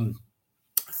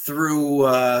through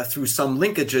some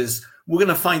linkages, we're going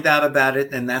to find out about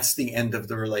it, and that's the end of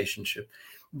the relationship.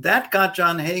 that got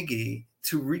John Hagee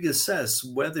to reassess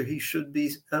whether he should be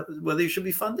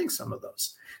funding some of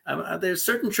those. There's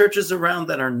certain churches around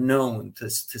that are known to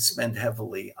spend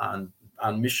heavily on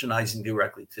missionizing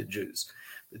directly to Jews,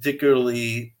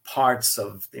 particularly parts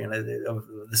of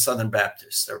the Southern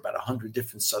Baptists. There are about 100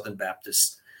 different Southern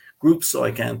Baptist groups, so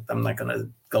I'm not going to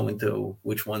go into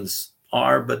which ones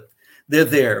are, but they're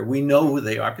there. We know who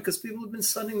they are because people have been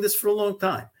studying this for a long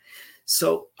time.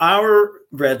 So our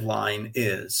red line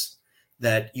is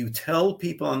that you tell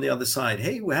people on the other side,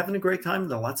 hey, we're having a great time.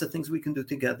 There are lots of things we can do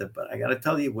together, but I got to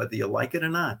tell you, whether you like it or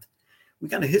not, we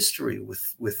got a history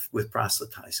with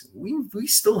proselytizing. We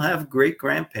still have great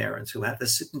grandparents who had to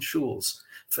sit in shuls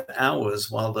for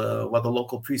hours while the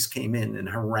local priest came in and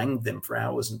harangued them for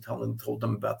hours and told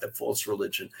them about their false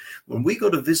religion. When we go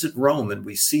to visit Rome and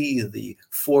we see the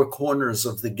four corners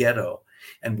of the ghetto,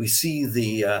 and we see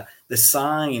the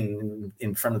sign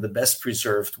in front of the best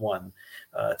preserved one,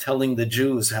 telling the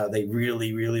Jews how they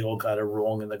really, really all got it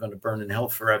wrong and they're going to burn in hell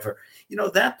forever.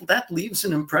 That leaves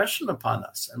an impression upon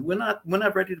us, and we're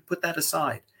not ready to put that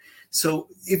aside. So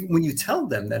when you tell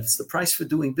them that it's the price for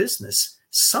doing business,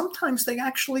 sometimes they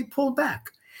actually pull back.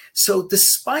 So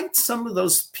despite some of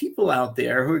those people out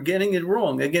there who are getting it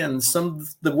wrong, again, some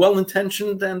the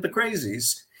well-intentioned and the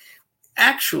crazies,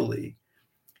 actually,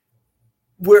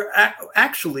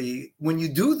 when you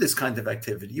do this kind of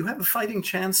activity, you have a fighting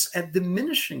chance at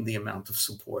diminishing the amount of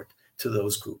support to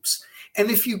those groups.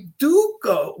 And if you do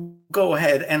go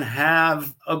ahead and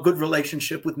have a good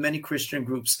relationship with many Christian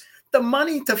groups, the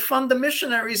money to fund the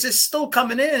missionaries is still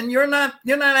coming in. You're not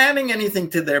adding anything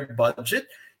to their budget.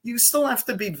 You still have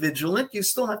to be vigilant. You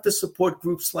still have to support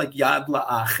groups like Yad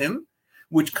La'achim,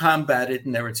 which combated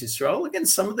in Eretz Yisrael. Again,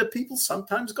 some of the people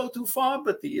sometimes go too far,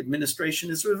 but the administration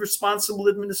is a responsible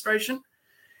administration.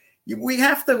 We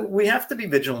have to be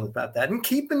vigilant about that. And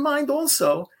keep in mind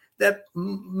also that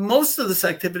most of this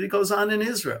activity goes on in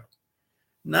Israel,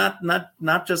 not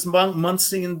just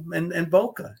Monsey and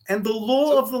Boca. And the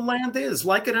law of the land is,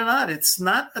 like it or not, it's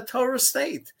not a Torah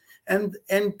state. And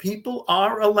people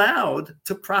are allowed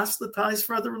to proselytize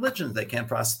for other religions. They can't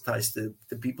proselytize to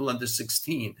people under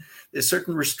 16. There's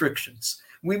certain restrictions.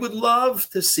 We would love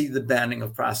to see the banning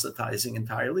of proselytizing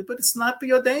entirely, but it's not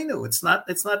biyodenu. It's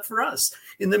not for us.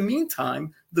 In the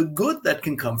meantime, the good that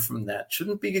can come from that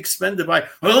shouldn't be expended by,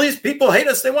 well, these people hate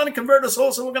us. They want to convert us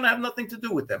all, so we're going to have nothing to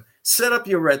do with them. Set up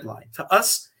your red line. To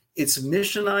us, it's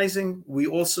missionizing. We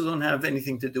also don't have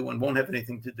anything to do and won't have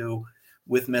anything to do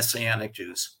with Messianic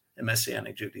Jews and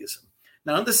Messianic Judaism.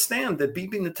 Now, understand that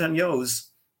Bibi Netanyahu's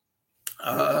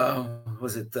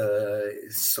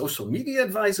social media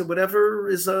advisor, whatever,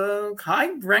 is a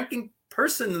high-ranking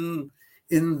person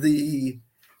in the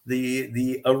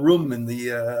room in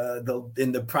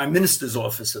the prime minister's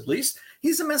office. At least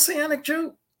he's a Messianic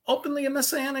Jew, openly a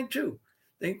Messianic Jew.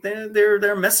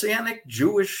 They're Messianic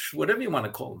Jewish, whatever you want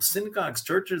to call them, synagogues,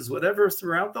 churches, whatever,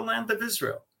 throughout the land of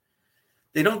Israel.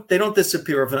 They don't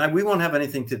disappear overnight. We won't have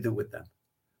anything to do with them.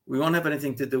 We won't have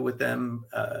anything to do with them.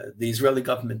 The Israeli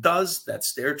government does.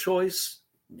 That's their choice.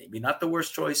 Maybe not the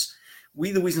worst choice.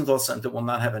 We, the Wiesenthal Center, will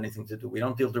not have anything to do. We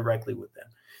don't deal directly with them.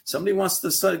 Somebody wants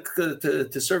to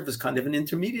serve as kind of an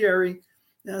intermediary.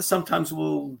 Sometimes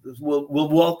we'll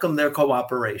welcome their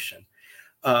cooperation.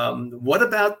 What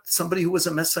about somebody who was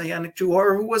a Messianic Jew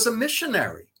or who was a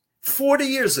missionary 40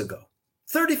 years ago,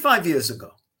 35 years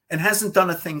ago, and hasn't done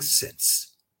a thing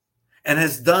since, and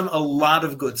has done a lot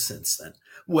of good since then?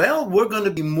 Well, we're going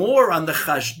to be more on the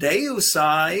Chashdeu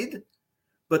side,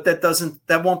 but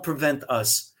that won't prevent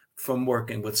us from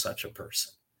working with such a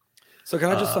person. So can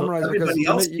I just summarize? Everybody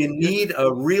else, you need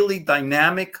a really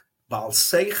dynamic Baal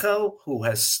Seichel who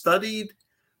has studied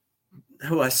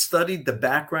the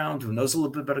background, who knows a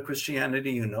little bit about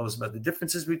Christianity, who knows about the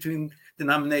differences between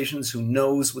denominations, who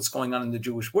knows what's going on in the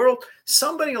Jewish world.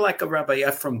 Somebody like a Rabbi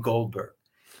Ephraim Goldberg.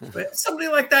 But somebody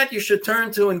like that you should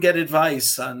turn to and get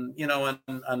advice on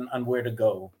where to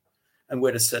go and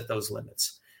where to set those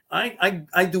limits.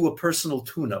 I do a personal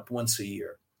tune-up once a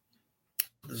year.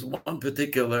 There's one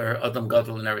particular Adam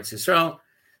Gadol in Eretz Yisrael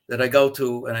that I go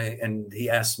to, and he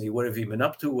asks me, what have you been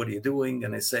up to? What are you doing?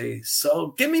 And I say,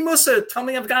 so give me Musa, tell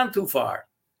me I've gone too far.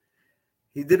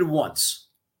 He did it once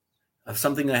of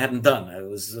something I hadn't done. I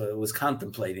was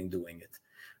contemplating doing it.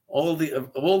 All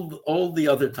the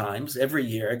other times, every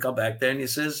year I go back there and he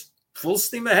says, full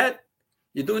steam ahead.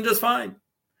 You're doing just fine.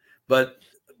 But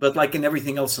like in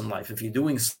everything else in life, if you're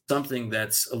doing something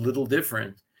that's a little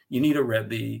different, you need a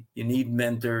Rebbe, you need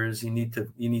mentors, you need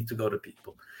to go to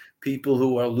people. People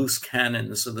who are loose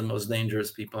cannons are the most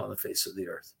dangerous people on the face of the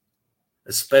earth,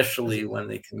 especially when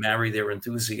they can marry their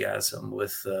enthusiasm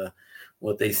with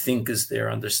what they think is their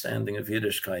understanding of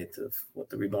Yiddishkeit, of what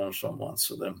the Rebbeinu Shalom wants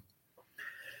for them.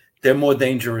 They're more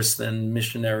dangerous than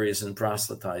missionaries and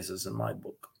proselytizers in my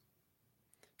book.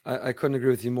 I couldn't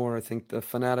agree with you more. I think the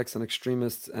fanatics and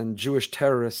extremists and Jewish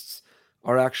terrorists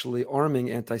are actually arming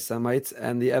anti-Semites,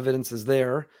 and the evidence is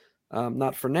there,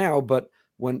 not for now, but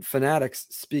when fanatics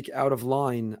speak out of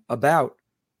line about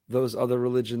those other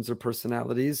religions or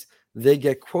personalities, they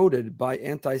get quoted by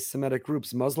anti-Semitic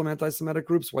groups, Muslim anti-Semitic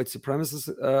groups, white supremacist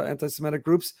anti-Semitic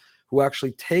groups, who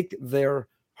actually take their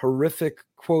horrific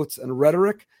quotes and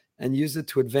rhetoric and use it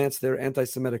to advance their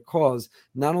anti-Semitic cause.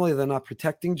 Not only are they not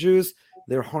protecting Jews,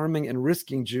 they're harming and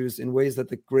risking Jews in ways that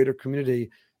the greater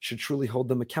community should truly hold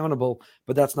them accountable.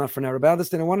 But that's not for now. Rabbi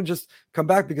Adlerstein, I want to just come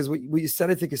back because what you said,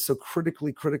 I think, is so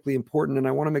critically important. And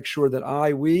I want to make sure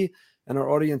that we, and our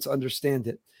audience understand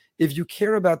it. If you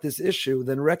care about this issue,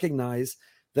 then recognize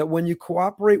that when you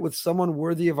cooperate with someone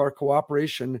worthy of our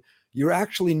cooperation, you're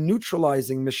actually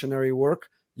neutralizing missionary work.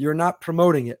 You're not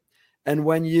promoting it. And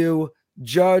when you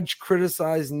judge,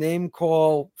 criticize, name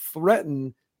call,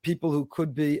 threaten people who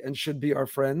could be and should be our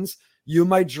friends, you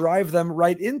might drive them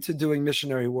right into doing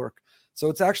missionary work. So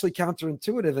it's actually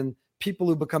counterintuitive, and people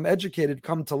who become educated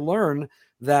come to learn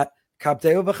that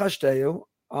kapteu v'chashteu,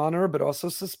 honor but also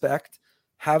suspect,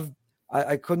 have,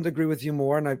 I couldn't agree with you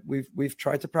more, and we've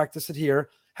tried to practice it here,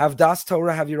 have das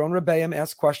Torah, have your own rebbeim,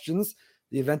 ask questions.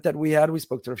 The event that we had, we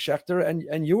spoke to Rav Shechter,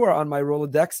 and you were on my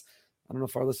Rolodex. I don't know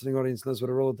if our listening audience knows what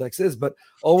a Rolodex is, but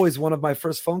always one of my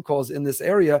first phone calls in this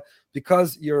area,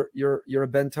 because you're a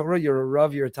Ben Torah, you're a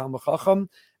Rav, you're a Talmid Chacham,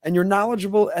 and you're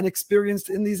knowledgeable and experienced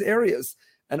in these areas.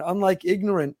 And unlike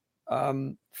ignorant,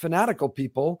 fanatical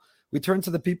people, we turn to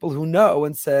the people who know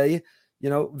and say,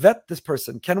 vet this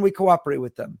person. Can we cooperate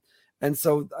with them? And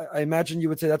so I imagine you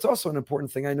would say that's also an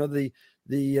important thing. I know the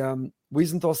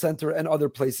Wiesenthal Center and other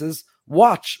places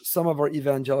watch some of our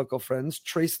evangelical friends,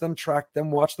 trace them, track them,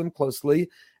 watch them closely,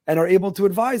 and are able to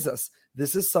advise us.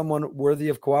 This is someone worthy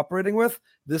of cooperating with.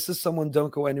 This is someone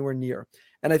don't go anywhere near.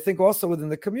 And I think also within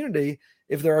the community,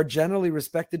 if there are generally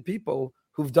respected people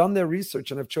who've done their research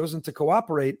and have chosen to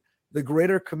cooperate, the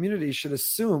greater community should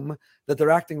assume that they're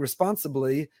acting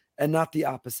responsibly and not the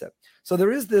opposite. So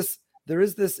there is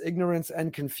this ignorance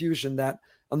and confusion that,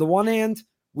 on the one hand,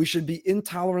 we should be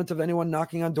intolerant of anyone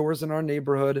knocking on doors in our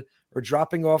neighborhood or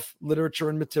dropping off literature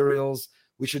and materials.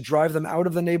 We should drive them out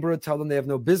of the neighborhood, tell them they have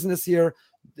no business here,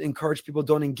 encourage people,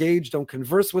 don't engage, don't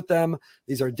converse with them.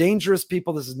 These are dangerous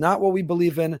people. This is not what we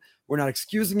believe in. We're not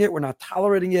excusing it. We're not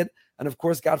tolerating it. And of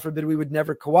course, God forbid, we would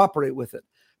never cooperate with it.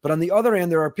 But on the other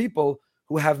hand, there are people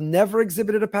who have never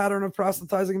exhibited a pattern of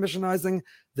proselytizing and missionizing.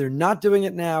 They're not doing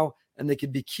it now, and they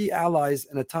could be key allies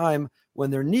in a time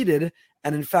when they're needed.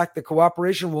 And in fact, the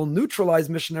cooperation will neutralize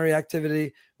missionary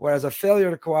activity, whereas a failure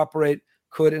to cooperate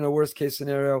could, in a worst case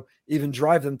scenario, even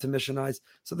drive them to missionize.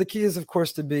 So the key is, of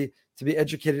course, to be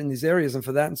educated in these areas. And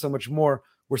for that and so much more,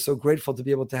 we're so grateful to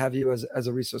be able to have you as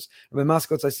a resource. Rabbi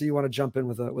Moskowitz, I see you want to jump in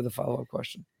with a follow-up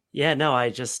question. Yeah, no, I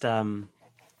just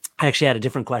I actually had a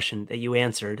different question that you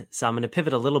answered. So I'm going to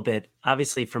pivot a little bit.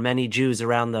 Obviously, for many Jews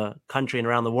around the country and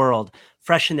around the world,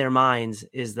 fresh in their minds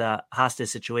is the hostage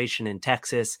situation in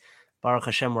Texas. Baruch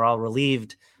Hashem, we're all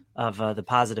relieved of the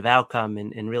positive outcome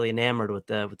and really enamored with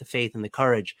the faith and the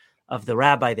courage of the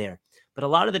rabbi there. But a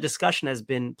lot of the discussion has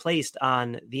been placed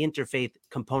on the interfaith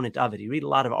component of it. You read a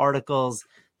lot of articles,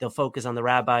 they'll focus on the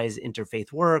rabbi's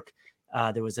interfaith work.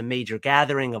 There was a major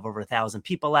gathering of over 1,000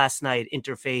 people last night,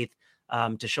 interfaith,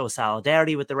 to show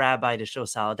solidarity with the rabbi, to show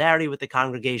solidarity with the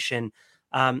congregation.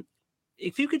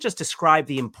 If you could just describe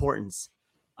the importance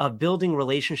of building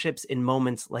relationships in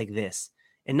moments like this,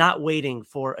 and not waiting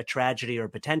for a tragedy or a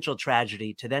potential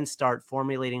tragedy to then start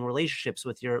formulating relationships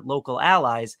with your local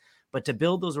allies, but to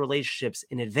build those relationships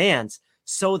in advance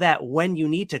so that when you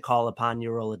need to call upon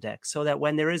your Rolodex, so that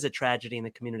when there is a tragedy in the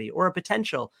community or a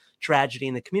potential tragedy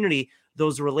in the community,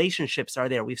 those relationships are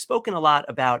there. We've spoken a lot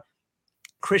about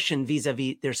Christian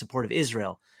vis-a-vis their support of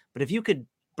Israel, but if you could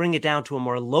bring it down to a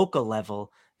more local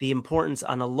level, the importance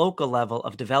on a local level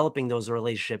of developing those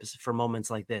relationships for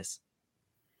moments like this.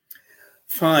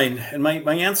 Fine. And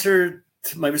my answer,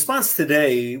 my response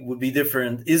today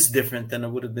is different than it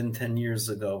would have been 10 years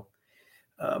ago.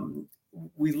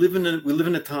 We live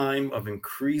in a time of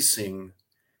increasing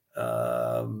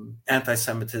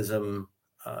anti-Semitism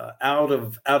out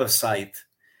of sight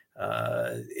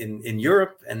in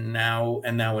Europe and now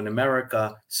in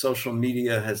America. Social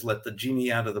media has let the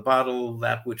genie out of the bottle.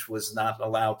 That which was not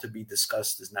allowed to be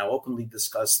discussed is now openly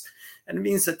discussed, and it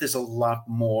means that there's a lot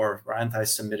more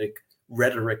anti-Semitic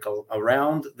rhetoric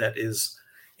around that is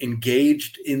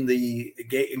engaged in the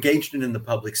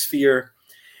public sphere.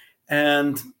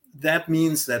 And that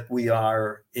means that we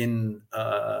are in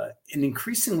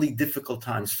increasingly difficult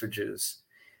times for Jews,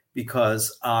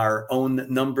 because our own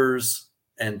numbers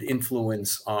and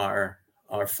influence are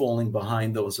falling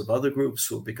behind those of other groups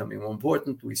who are becoming more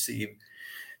important. We see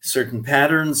certain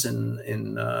patterns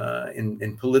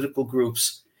in political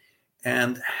groups,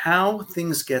 and how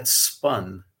things get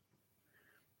spun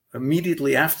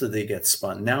immediately after they get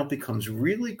spun now becomes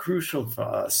really crucial for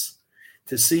us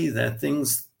to see that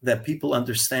people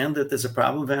understand that there's a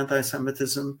problem of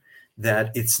anti-Semitism,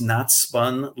 that it's not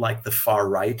spun like the far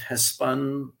right has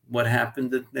spun what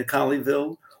happened at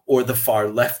Colleyville, or the far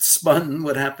left spun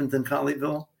what happened in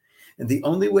Colleyville. And the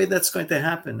only way that's going to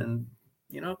happen, and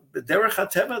the Derech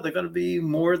HaTeva, they're going to be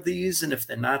more of these, and if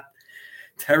they're not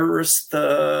terrorist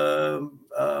and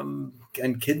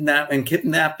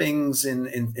kidnappings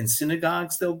in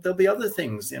synagogues, there'll be other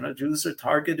things. Jews are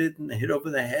targeted and hit over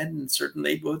the head in certain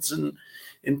neighborhoods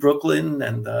in Brooklyn,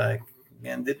 and the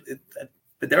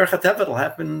Derech HaTeva will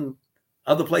happen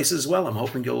other places as well. I'm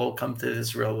hoping you'll all come to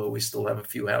Israel, where we still have a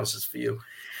few houses for you.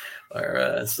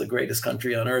 It's the greatest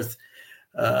country on earth.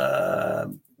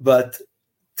 But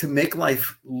to make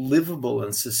life livable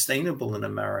and sustainable in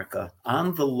America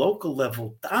on the local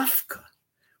level, dafka,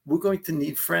 we're going to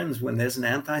need friends when there's an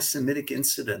anti-Semitic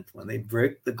incident, when they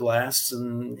break the glass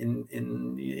in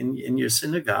your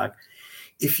synagogue.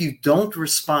 If you don't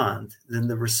respond, then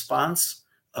the response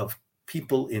of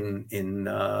people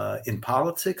in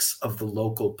politics, of the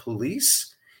local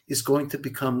police, is going to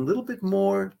become a little bit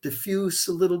more diffuse,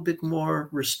 a little bit more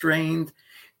restrained.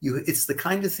 It's the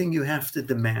kind of thing you have to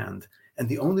demand. And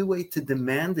the only way to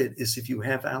demand it is if you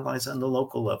have allies on the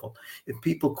local level. If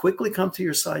people quickly come to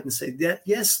your side and say that,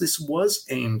 yes, this was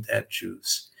aimed at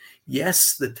Jews.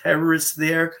 Yes, the terrorist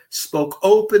there spoke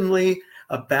openly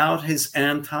about his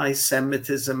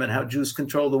anti-Semitism and how Jews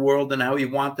control the world, and how he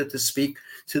wanted to speak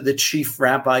to the chief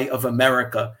rabbi of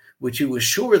America, which he was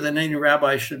sure that any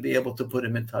rabbi should be able to put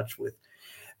him in touch with.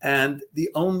 And the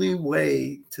only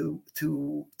way to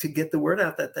get the word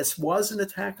out that this was an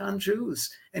attack on Jews,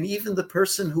 and even the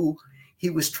person who he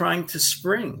was trying to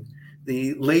spring,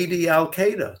 the Lady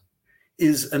Al-Qaeda,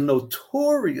 is a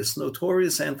notorious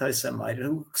anti-Semite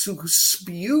who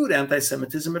spewed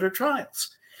anti-Semitism at her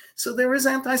trials. So there is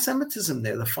anti-Semitism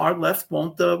there. The far left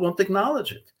won't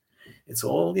acknowledge it. It's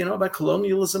all about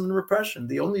colonialism and repression.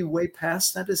 The only way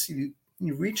past that is you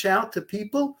reach out to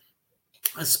people,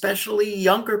 especially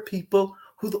younger people,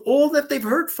 who all that they've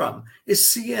heard from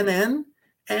is CNN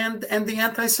and the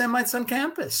anti-Semites on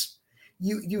campus.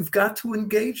 You've got to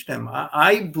engage them.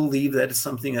 I believe that is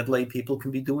something that lay people can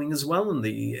be doing as well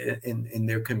in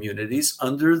their communities,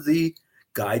 under the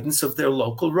guidance of their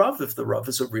local Rav. If the Rav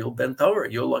is a real Ben Torah,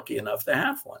 you're lucky enough to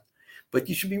have one. But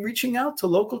you should be reaching out to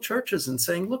local churches and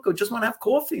saying, look, I just want to have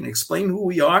coffee, and explain who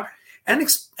we are. And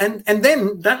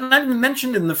then, that not even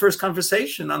mentioned in the first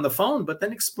conversation on the phone, but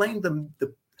then explain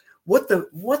what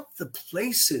the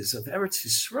place is of Eretz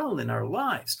Yisrael in our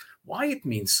lives, why it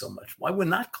means so much, why we're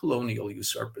not colonial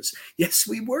usurpers. Yes,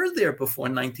 we were there before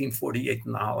 1948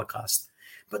 in the Holocaust,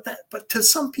 but to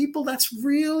some people that's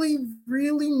really,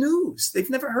 really news. They've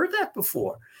never heard that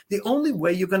before. The only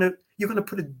way you're gonna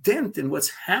put a dent in what's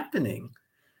happening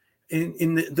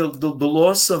in the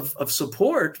loss of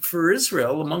support for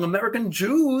Israel among American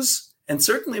Jews, and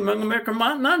certainly among American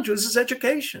non-Jews, is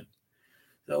education.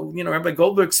 So, Rabbi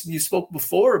Goldberg, you spoke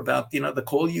before about, the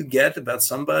call you get about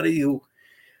somebody who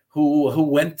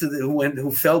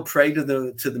fell prey to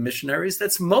the missionaries.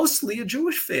 That's mostly a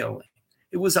Jewish failing.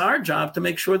 It was our job to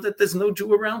make sure that there's no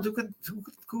Jew around who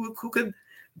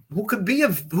could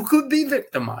be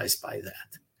victimized by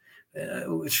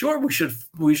that. Sure,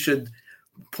 we should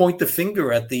point the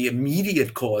finger at the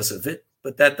immediate cause of it,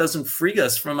 but that doesn't free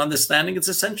us from understanding it's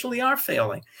essentially our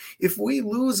failing. If we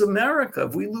lose America,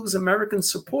 if we lose American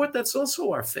support, that's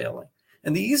also our failing.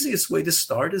 And the easiest way to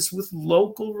start is with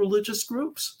local religious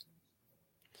groups.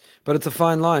 But it's a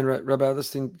fine line, right, Rabbi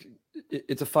Adlerstein?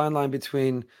 It's a fine line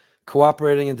between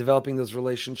cooperating and developing those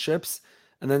relationships.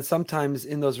 And then sometimes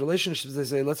in those relationships, they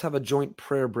say, let's have a joint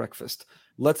prayer breakfast.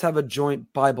 Let's have a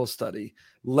joint Bible study.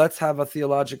 Let's have a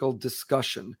theological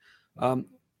discussion.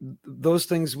 Those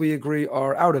things we agree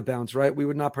are out of bounds, right? We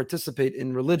would not participate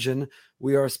in religion.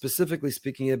 We are specifically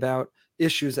speaking about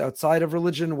issues outside of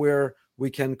religion where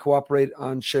we can cooperate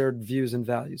on shared views and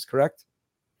values, correct?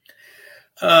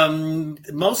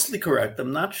 Mostly correct.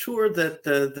 I'm not sure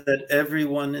that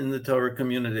everyone in the Torah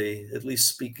community, at least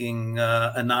speaking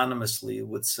anonymously,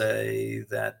 would say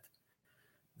that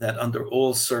under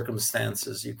all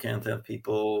circumstances you can't have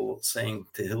people saying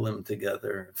Tehillim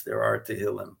together if there are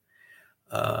Tehillim.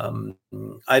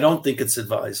 I don't think it's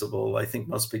advisable. I think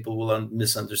most people will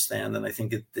misunderstand, and I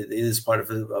think it is part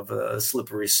of a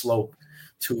slippery slope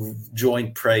to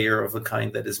joint prayer of a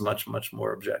kind that is much, much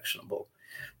more objectionable.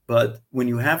 But when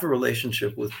you have a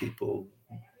relationship with people,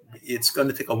 it's going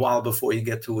to take a while before you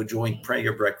get to a joint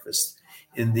prayer breakfast.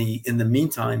 In the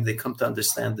meantime, they come to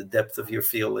understand the depth of your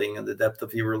feeling and the depth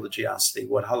of your religiosity,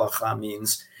 what halakha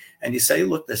means. And you say,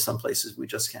 look, there's some places we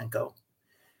just can't go.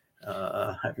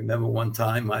 I remember one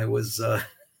time I was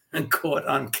caught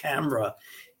on camera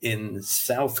in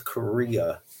South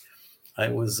Korea.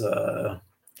 It's a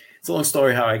long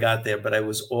story how I got there, but I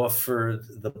was offered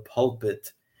the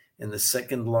pulpit in the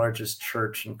second largest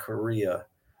church in Korea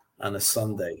on a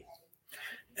Sunday.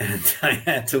 And I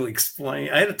had to explain,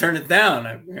 I had to turn it down.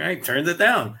 I turned it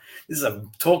down. This is a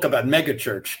talk about mega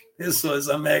church. This was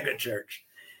a mega church.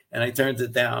 And I turned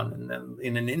it down. And then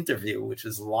in an interview, which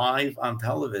is live on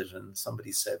television,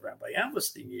 somebody said, Rabbi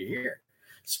Adlerstein, you're here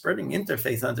spreading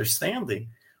interfaith understanding.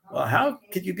 Well, how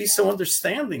could you be so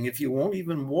understanding if you won't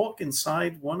even walk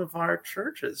inside one of our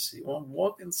churches? You won't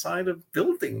walk inside a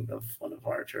building of one of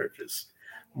our churches.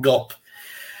 Gulp.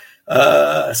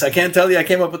 So I can't tell you I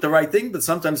came up with the right thing, but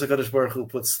sometimes the HaKadosh Baruch Hu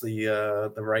puts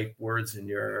the right words in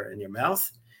your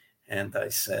mouth. And I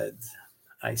said,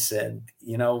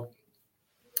 you know,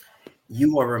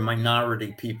 you are a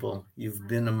minority people. You've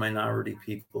been a minority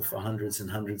people for hundreds and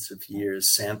hundreds of years,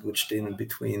 sandwiched in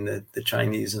between the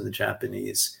Chinese and the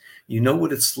Japanese. You know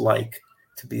what it's like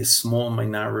to be a small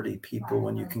minority people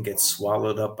when you can get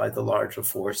swallowed up by the larger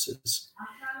forces.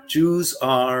 Jews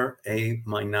are a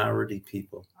minority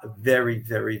people, a very,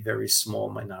 very, very small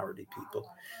minority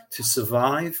people. To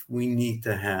survive, we need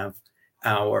to have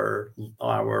our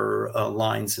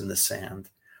lines in the sand.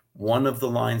 One of the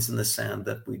lines in the sand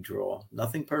that we draw,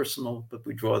 nothing personal, but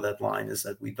we draw that line, is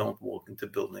that we don't walk into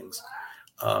buildings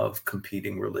of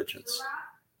competing religions.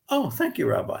 Oh, thank you,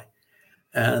 Rabbi.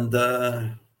 And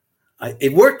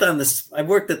it worked on this. I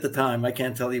worked at the time. I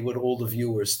can't tell you what all the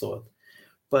viewers thought,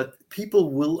 but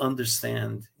people will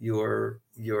understand your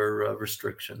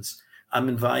restrictions. I'm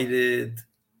invited.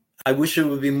 I wish it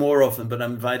would be more often, but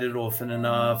I'm invited often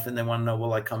enough. And they want to know,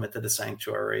 will I come into the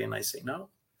sanctuary? And I say, no,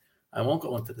 I won't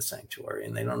go into the sanctuary.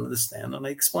 And they don't understand. And I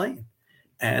explain.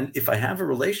 And if I have a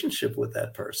relationship with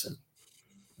that person,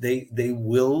 they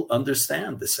will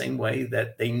understand the same way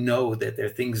that they know that there are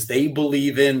things they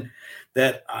believe in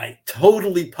that are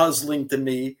totally puzzling to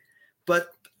me, but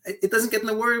it doesn't get in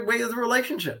the way of the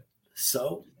relationship.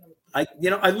 So I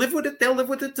live with it. They'll live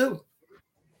with it too.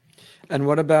 And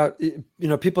what about,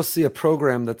 people see a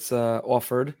program that's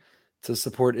offered to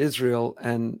support Israel.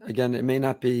 And again, it may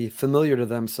not be familiar to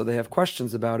them, so they have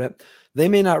questions about it. They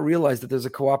may not realize that there's a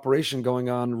cooperation going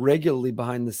on regularly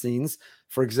behind the scenes.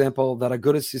 For example, that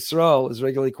Agudas Yisrael is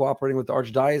regularly cooperating with the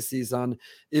Archdiocese on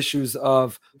issues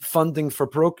of funding for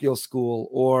parochial school,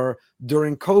 or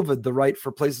during COVID, the right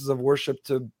for places of worship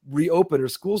to reopen or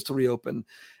schools to reopen.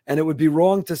 And it would be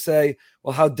wrong to say,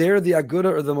 well, how dare the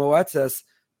Aguda or the Moetzes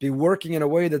be working in a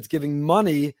way that's giving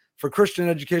money for Christian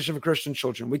education for Christian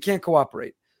children. We can't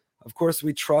cooperate. Of course,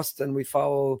 we trust and we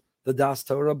follow the Das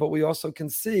Torah, but we also can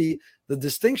see the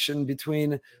distinction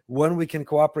between when we can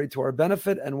cooperate to our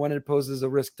benefit and when it poses a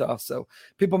risk to us. So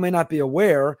people may not be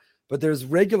aware, but there's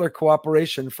regular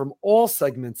cooperation from all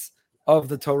segments of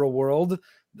the Torah world.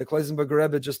 The Kloisenberg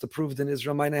Rebbe just approved in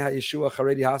Israel Ma'aneh HaYeshua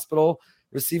Haredi Hospital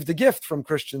received a gift from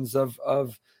Christians of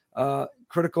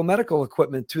critical medical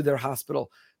equipment to their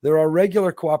hospital. There are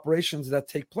regular cooperations that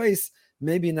take place,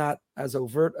 maybe not as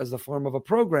overt as the form of a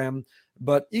program,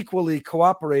 but equally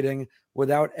cooperating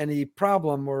without any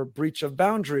problem or breach of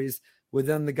boundaries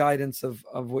within the guidance of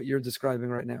what you're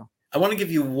describing right now. I want to give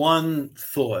you one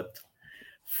thought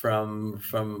from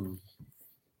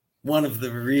one of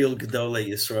the real Gedolei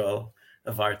Yisrael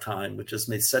of our time, which has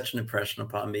made such an impression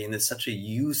upon me and is such a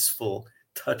useful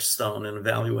touchstone in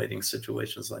evaluating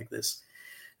situations like this.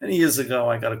 Many years ago,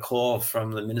 I got a call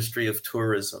from the Ministry of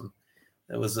Tourism.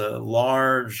 There was a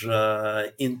large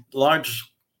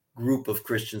group of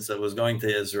Christians that was going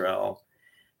to Israel,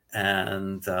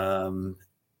 and the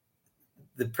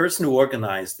person who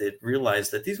organized it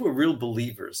realized that these were real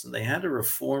believers, and they had a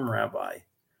Reform rabbi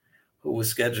who was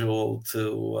scheduled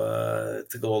to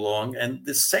go along. And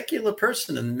this secular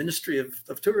person in the Ministry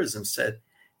of Tourism said,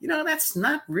 that's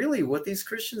not really what these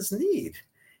Christians need.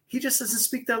 He just doesn't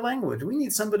speak their language. We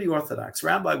need somebody Orthodox.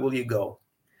 Rabbi, will you go?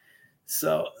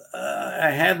 So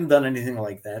I hadn't done anything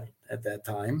like that at that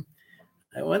time.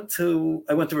 I went to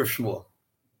Rav Shmuel,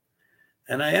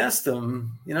 and I asked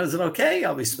him, is it okay?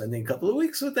 I'll be spending a couple of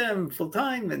weeks with them full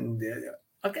time, and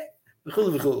okay.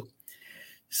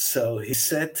 So he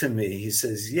said to me, he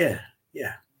says, yeah,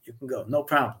 you can go. No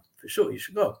problem. For sure, you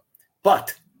should go.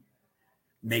 But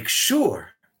make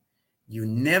sure you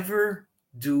never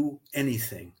do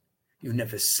anything. You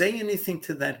never say anything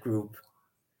to that group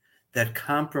that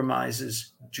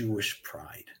compromises Jewish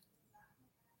pride.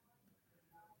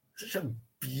 Such a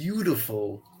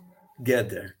beautiful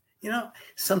gather.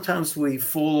 Sometimes we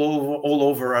fall all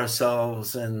over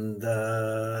ourselves, and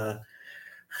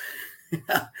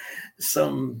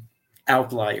some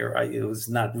outlier, it was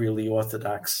not really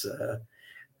Orthodox,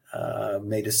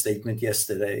 made a statement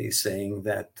yesterday saying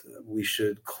that we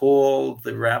should call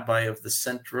the rabbi of the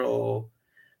Central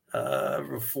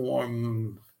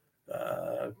Reform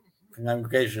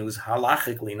congregation, who's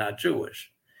halachically not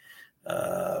Jewish,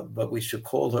 but we should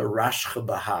call her Rosh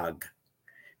Bahag,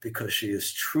 because she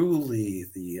is truly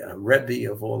the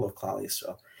Rebbe of all of Klal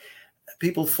Yisrael.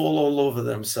 People fall all over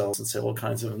themselves and say all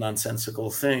kinds of nonsensical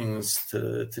things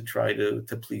to try to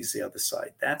please the other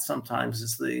side. That sometimes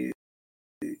is the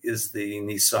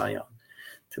nisayon,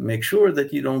 to make sure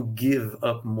that you don't give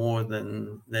up more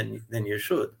than you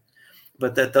should.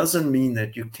 But that doesn't mean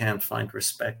that you can't find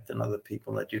respect in other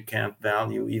people, that you can't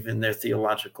value even their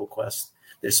theological quest,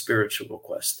 their spiritual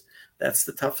quest. That's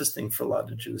the toughest thing for a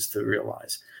lot of Jews to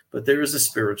realize. But there is a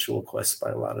spiritual quest by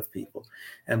a lot of people.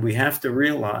 And we have to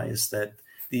realize that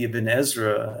the Ibn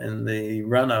Ezra and the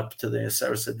run-up to the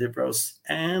Aseret Dibros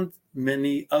and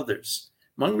many others,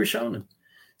 among Rishonim,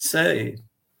 say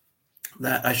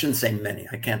that, I shouldn't say many,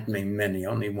 I can't name many,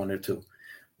 only one or two.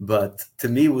 But to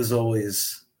me, it was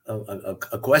always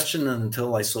a question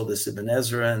until I saw this Ibn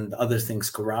Ezra and other things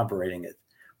corroborating it.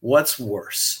 What's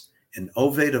worse, an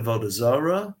Oved Avodah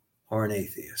Zarah or an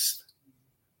atheist?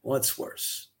 What's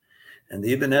worse? And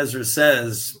the Ibn Ezra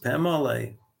says,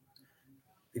 Pemale,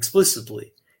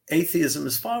 explicitly, atheism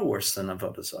is far worse than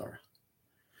Avodah Zarah.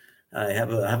 I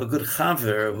have a good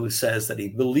chaver who says that he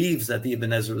believes that the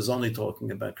Ibn Ezra was only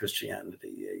talking about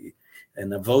Christianity,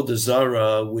 an Avodah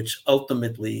Zarah which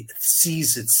ultimately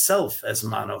sees itself as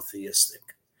monotheistic.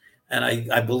 And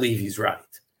I believe he's right.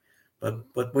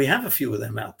 But we have a few of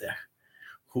them out there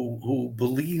who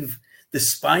believe,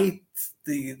 despite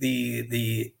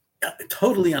the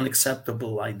totally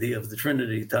unacceptable idea of the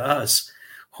Trinity to us,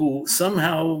 who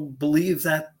somehow believe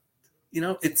that,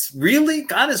 it's really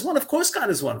God is one. Of course God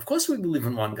is one. Of course we believe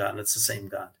in one God and it's the same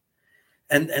God.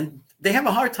 And they have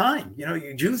a hard time.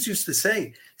 Jews used to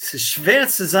say, "Es ist schwer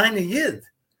zu sein ein Yid."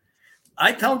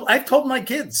 I've told my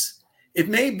kids, it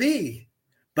may be,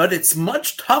 but it's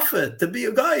much tougher to be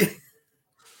a guy,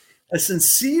 a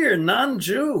sincere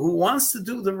non-Jew who wants to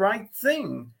do the right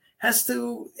thing, has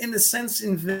to, in a sense,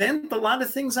 invent a lot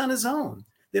of things on his own.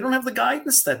 They don't have the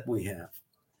guidance that we have.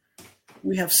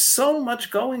 We have so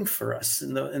much going for us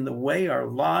in the way our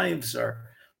lives are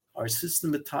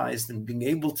systematized, and being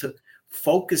able to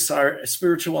focus our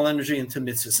spiritual energy into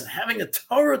mitzvahs and having a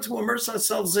Torah to immerse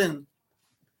ourselves in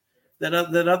that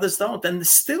others don't. And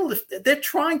still, if they're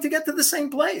trying to get to the same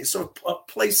place or a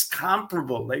place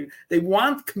comparable, they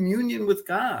want communion with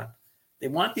God. They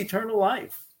want eternal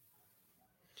life.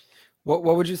 What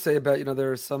would you say about,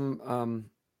 there are some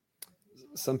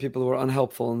people who are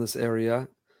unhelpful in this area,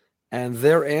 and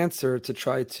their answer to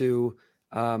try to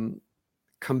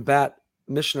combat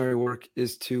missionary work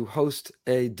is to host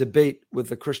a debate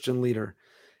with a Christian leader.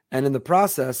 And in the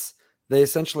process, they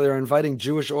essentially are inviting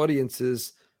Jewish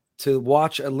audiences to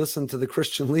watch and listen to the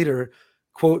Christian leader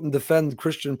quote and defend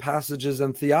Christian passages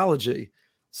and theology.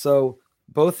 So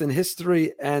both in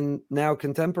history and now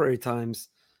contemporary times,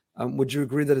 would you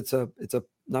agree that it's a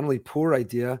not only poor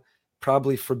idea,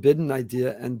 probably forbidden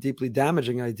idea and deeply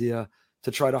damaging idea to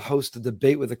try to host a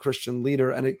debate with a Christian leader,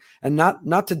 and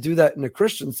not to do that in a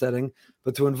Christian setting,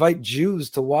 but to invite Jews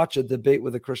to watch a debate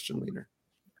with a Christian leader?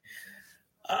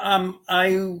 I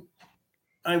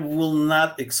will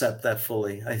not accept that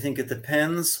fully. I think it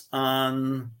depends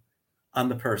on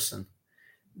the person.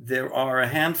 There are a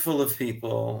handful of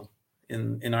people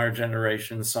in our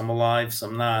generation, some alive,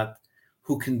 some not,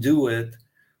 who can do it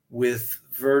with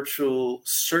virtual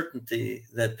certainty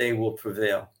that they will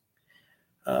prevail.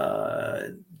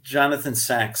 Jonathan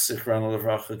Sacks, Zichrono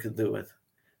Livracha, could do it.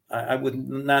 I would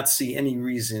not see any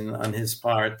reason on his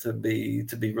part to be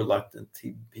reluctant.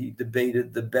 He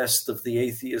debated the best of the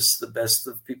atheists, the best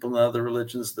of people in other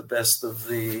religions, the best of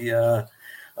the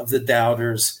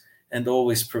doubters, and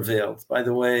always prevailed. By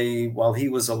the way, while he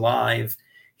was alive,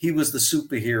 he was the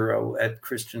superhero at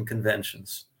Christian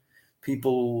conventions.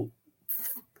 People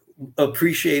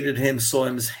appreciated him, saw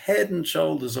him as head and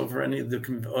shoulders over any of the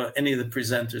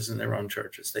presenters in their own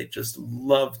churches. They just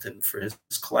loved him for his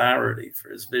clarity, for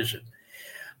his vision.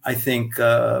 I think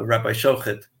Rabbi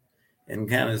Shochet in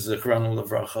Canada, Zichrono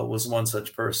Livracha, was one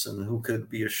such person who could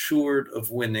be assured of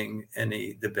winning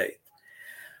any debate.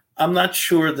 I'm not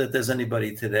sure that there's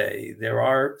anybody today. There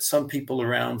are some people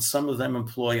around. Some of them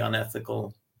employ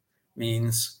unethical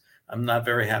means. I'm not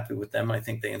very happy with them. I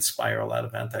think they inspire a lot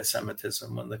of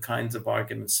anti-Semitism when the kinds of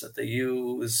arguments that they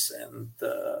use and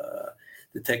the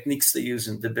techniques they use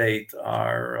in debate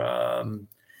are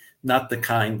not the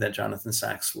kind that Jonathan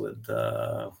Sachs would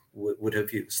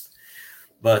have used.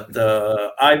 But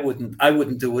I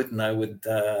wouldn't do it, and I would.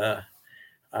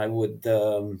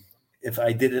 If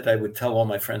I did it, I would tell all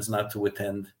my friends not to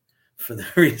attend for the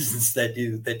reasons that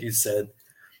you said.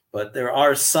 But there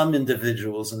are some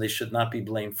individuals, and they should not be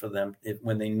blamed for them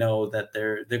when they know that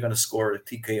they're going to score a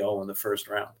TKO in the first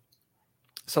round.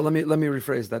 So let me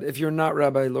rephrase that. If you're not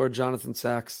Rabbi Lord Jonathan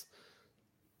Sachs,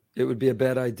 it would be a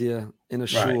bad idea in a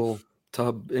shul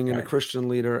to bring in a Christian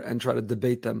leader and try to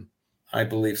debate them. I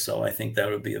believe so. I think that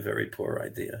would be a very poor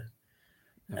idea.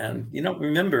 And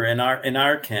remember, in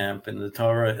our camp, in the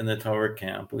Torah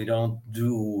camp, we don't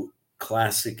do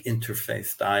classic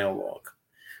interfaith dialogue.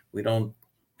 We don't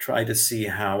try to see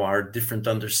how our different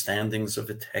understandings of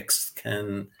a text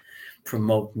can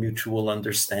promote mutual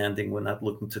understanding. We're not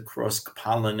looking to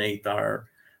cross-pollinate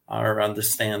our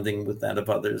understanding with that of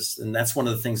others. And that's one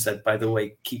of the things that, by the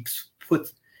way,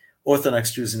 put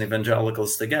Orthodox Jews and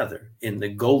evangelicals together. In the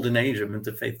golden age of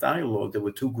interfaith dialogue, there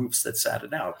were two groups that sat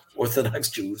it out: Orthodox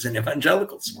Jews and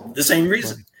evangelicals. The same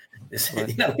reason.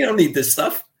 We don't need this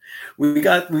stuff. We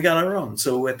got our own.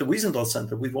 So at the Wiesenthal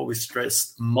Center, we've always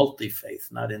stressed multi-faith,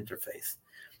 not interfaith.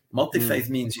 Multi-faith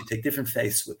means you take different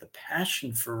faiths with the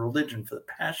passion for religion, for the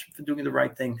passion for doing the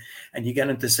right thing, and you get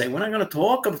them to say, they're not going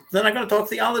to talk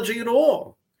theology at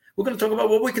all. We're going to talk about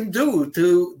what we can do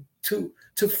to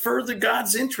further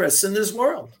God's interests in this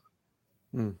world.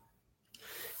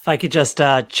 If I could just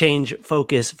change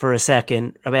focus for a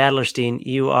second. Rabbi Adlerstein,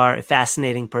 you are a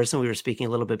fascinating person. We were speaking a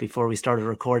little bit before we started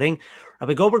recording.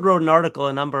 Rabbi Goldberg wrote an article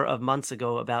a number of months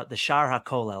ago about the Shar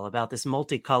HaKolel, about this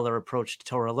multicolor approach to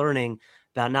Torah learning,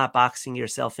 about not boxing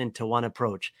yourself into one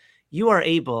approach. You are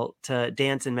able to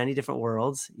dance in many different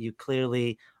worlds. You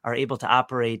clearly are able to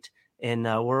operate in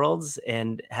worlds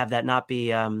and have that not be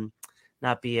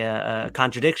a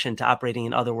contradiction to operating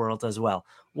in other worlds as well.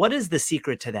 What is the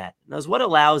secret to that? What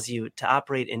allows you to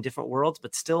operate in different worlds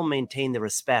but still maintain the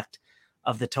respect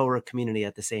of the Torah community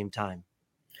at the same time?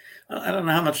 I don't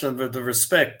know how much of the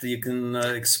respect you can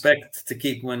expect to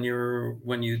keep when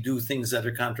you do things that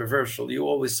are controversial. You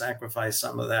always sacrifice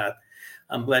some of that.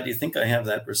 I'm glad you think I have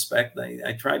that respect.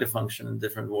 I try to function in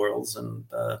different worlds, and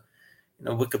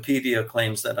Wikipedia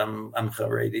claims that I'm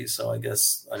Haredi, so I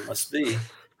guess I must be.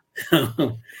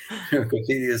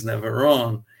 Wikipedia is never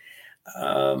wrong.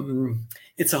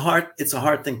 It's a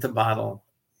hard thing to bottle.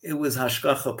 It was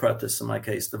hashgacha pratis in my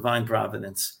case, divine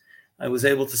providence. I was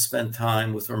able to spend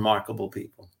time with remarkable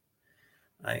people.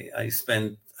 I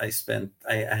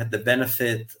had the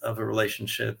benefit of a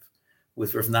relationship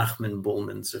with Rav Nachman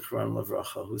Bullman, Zichron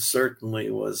Livracha, who certainly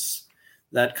was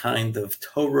that kind of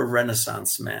Torah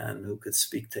Renaissance man who could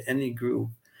speak to any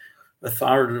group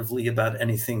authoritatively about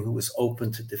anything, who was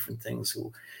open to different things,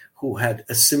 who had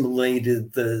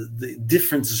assimilated the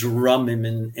different zrumim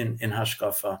in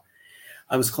Hashkafa.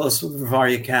 I was close with Rav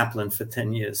Aryeh Kaplan for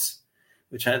 10 years,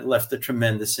 which had left a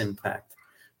tremendous impact.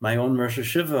 My own Rosh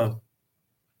Hashiva,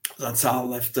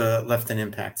 Zatzal, left an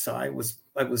impact. So I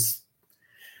was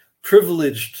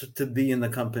privileged to be in the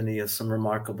company of some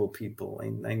remarkable people. I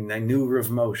knew Rav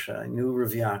Moshe, I knew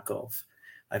Rav Yaakov.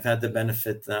 I've had the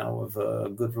benefit now of a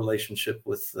good relationship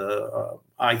with,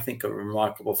 I think, a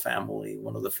remarkable family,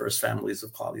 one of the first families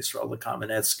of Klal Yisrael, the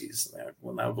Kamenetskis.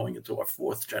 We're now going into our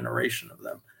fourth generation of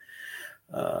them.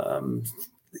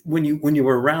 When you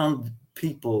were around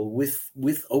people with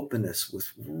openness,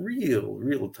 with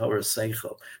real Torah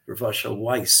seichel, Rav Asher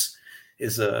Weiss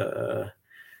is a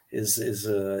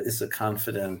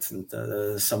confident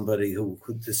and somebody who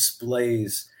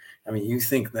displays. I mean, you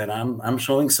think that I'm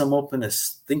showing some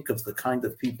openness. Think of the kind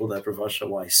of people that Rav Asher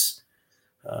Weiss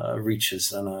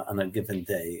reaches on a given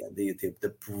day,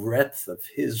 the breadth of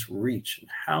his reach, and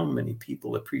how many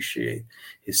people appreciate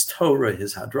his Torah,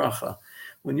 his hadracha.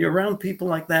 When you're around people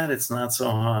like that, it's not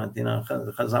so hard. The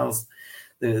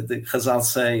Chazal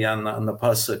say on the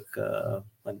pasuk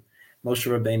when Moshe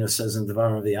Rabbeinu says in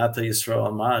Devarim V'yata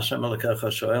Yisrael Ma Hashem Elokecha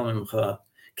Shoel Mimcha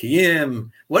Kiyim.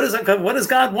 What does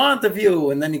God want of you?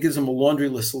 And then he gives him a laundry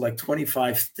list of like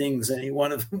 25 things, any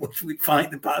one of them which we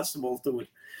find impossible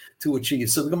to achieve.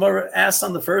 So the Gemara asks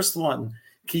on the first one,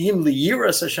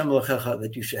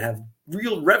 that you should have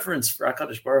real reverence for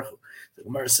HaKadosh Baruch Hu. The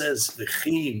Gemara says,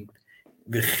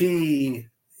 V'chi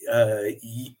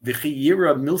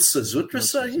yira milsa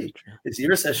zutrasahi. Is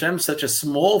Yiras Hashem such a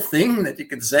small thing that you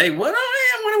can say, what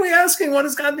are we asking? What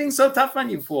is God being so tough on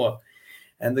you for?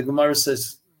 And the Gemara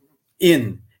says,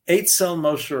 in Eitzel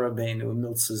Moshe Rabbeinu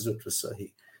milsa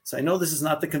zutrasahi. So I know this is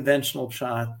not the conventional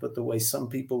pshat, but the way some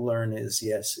people learn is,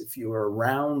 yes, if you are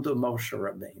around a Moshe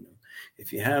Rabbeinu,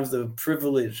 if you have the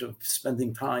privilege of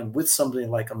spending time with somebody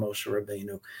like a Moshe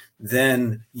Rabbeinu,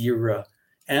 then Yira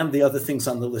and the other things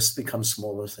on the list become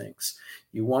smaller things.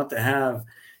 You want to have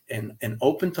an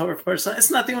open Torah person.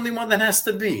 It's not the only one that has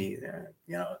to be.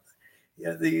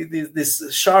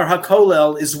 This Shar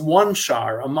HaKolel is one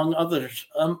Shar among other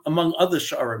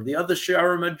Sharim. The other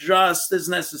Sharim are just as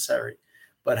necessary.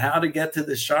 But how to get to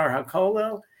the Shar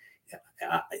HaKolel?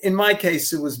 In my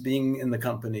case, it was being in the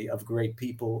company of great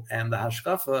people and the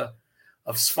hashkafa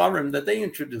of Sfarim that they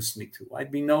introduced me to.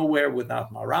 I'd be nowhere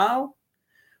without Maral,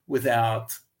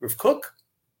 without Rav Kook,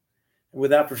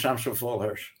 without Rav Shamshon Fall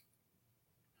Hirsch.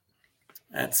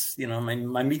 That's,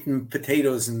 my meat and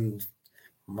potatoes and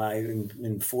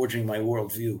in forging my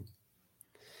worldview.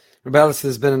 Rabbi Alice,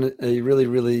 has been a really,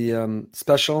 really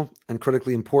special and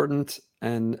critically important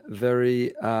and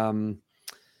very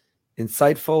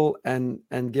insightful and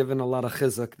given a lot of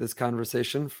chizuk, this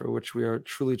conversation, for which we are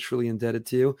truly, truly indebted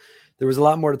to you. There was a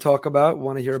lot more to talk about.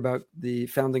 Want to hear about the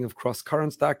founding of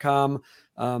crosscurrents.com,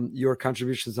 your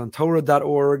contributions on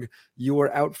Torah.org. You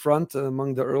were out front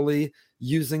among the early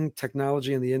using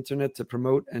technology and the internet to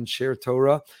promote and share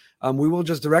Torah. We will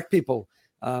just direct people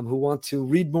who want to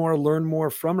read more, learn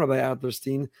more from Rabbi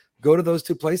Adlerstein. Go to those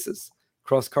two places,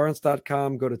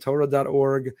 crosscurrents.com, go to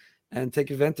Torah.org, and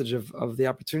take advantage of the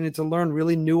opportunity to learn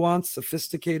really nuanced,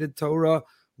 sophisticated Torah,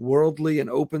 worldly and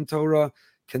open Torah,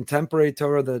 contemporary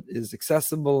Torah that is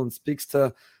accessible and speaks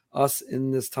to us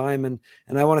in this time. And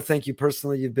I want to thank you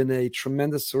personally. You've been a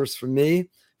tremendous source for me,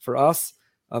 for us,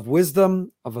 of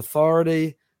wisdom, of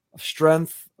authority, of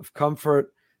strength, of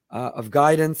comfort, of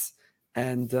guidance.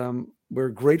 And we're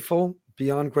grateful,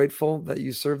 beyond grateful, that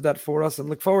you served that for us, and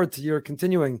look forward to your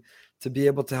continuing to be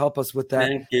able to help us with that.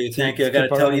 Thank you. I got to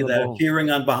tell you that appearing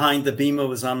on Behind the Bima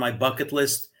was on my bucket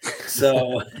list.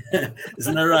 So it's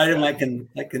another item I can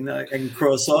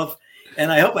cross off.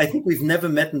 And I think we've never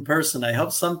met in person. I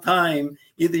hope sometime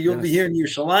either you'll be here in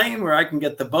Yerushalayim or I can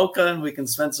get to Boca and we can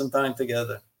spend some time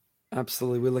together.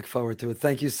 Absolutely. We look forward to it.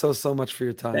 Thank you so much for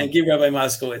your time. Thank you, Rabbi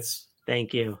Moskowitz.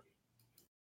 Thank you.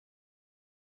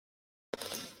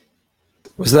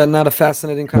 Was that not a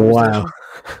fascinating conversation? Wow.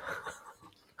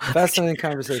 Fascinating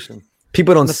conversation.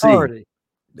 People don't see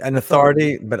an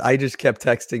authority, but I just kept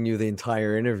texting you the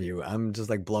entire interview. I'm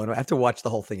just like blown away. I have to watch the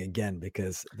whole thing again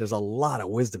because there's a lot of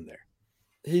wisdom there.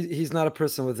 He's not a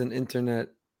person with an internet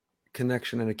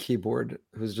connection and a keyboard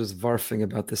who's just varfing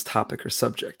about this topic or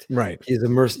subject. Right. He's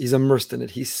immersed in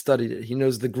it. He's studied it. He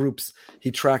knows the groups.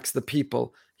 He tracks the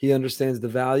people. He understands the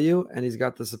value, and he's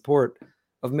got the support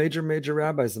of major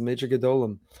rabbis, the major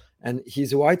gedolim. And he's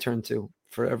who I turn to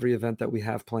for every event that we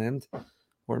have planned,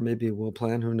 or maybe we'll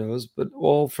plan, who knows, but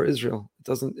all for Israel.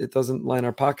 It doesn't line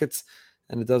our pockets,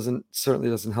 and it certainly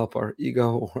doesn't help our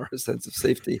ego or our sense of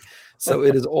safety. So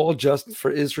it is all just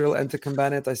for Israel and to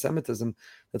combat anti-Semitism.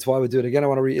 That's why we do it. Again, I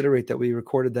want to reiterate that we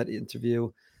recorded that interview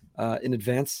in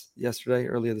advance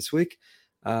earlier this week.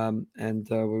 And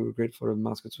we were grateful that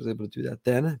Moskowitz was able to do that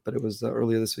then, but it was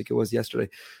earlier this week. It was yesterday.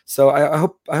 So I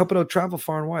hope it'll travel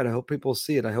far and wide. I hope people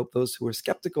see it. I hope those who are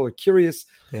skeptical or curious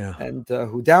and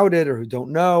who doubt it or who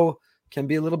don't know can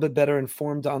be a little bit better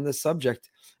informed on this subject.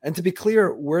 And to be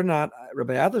clear,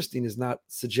 Rabbi Adlerstein is not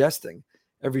suggesting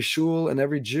every shul and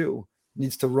every Jew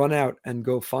needs to run out and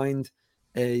go find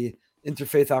a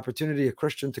interfaith opportunity, a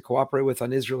Christian to cooperate with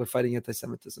on Israel or fighting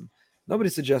anti-Semitism.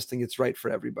 Nobody's suggesting it's right for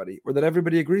everybody or that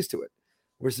everybody agrees to it.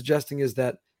 What we're suggesting is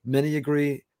that many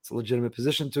agree. It's a legitimate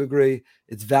position to agree.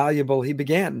 It's valuable. He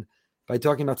began by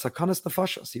talking about sakanas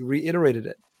nefashos. He reiterated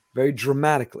it very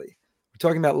dramatically. We're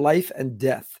talking about life and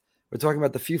death. We're talking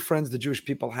about the few friends the Jewish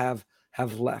people have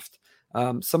left.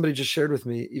 Somebody just shared with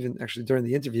me, even actually during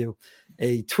the interview,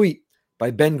 a tweet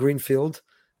by Ben Greenfield,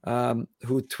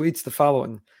 who tweets the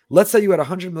following. Let's say you had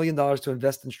 $100 million to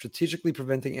invest in strategically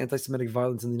preventing anti-Semitic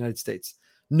violence in the United States.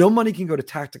 No money can go to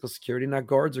tactical security, not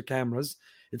guards or cameras.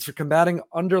 It's for combating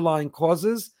underlying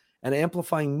causes and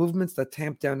amplifying movements that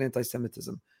tamp down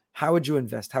anti-Semitism. How would you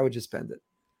invest? How would you spend it?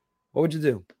 What would you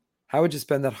do? How would you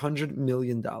spend that $100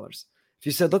 million? If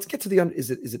you said, let's get to the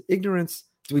is it ignorance?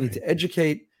 Do we need to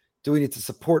educate? Do we need to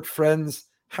support friends?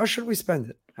 How should we spend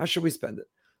it?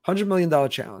 $100 million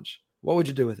challenge. What would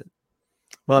you do with it?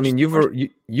 Well, I mean,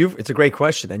 you've it's a great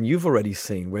question, and you've already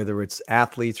seen, whether it's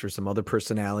athletes or some other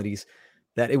personalities,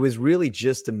 that it was really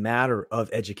just a matter of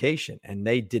education, and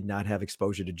they did not have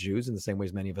exposure to Jews in the same way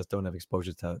as many of us don't have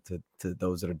exposure to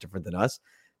those that are different than us.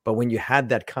 But when you had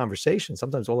that conversation,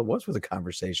 sometimes all it was a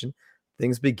conversation,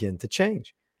 things begin to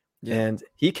change. Yeah. And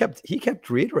he kept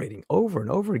reiterating over and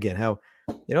over again how,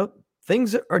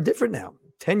 things are different now.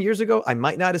 10 years ago, I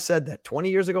might not have said that. 20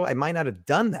 years ago, I might not have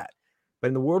done that. But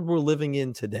in the world we're living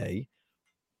in today,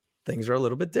 things are a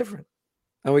little bit different.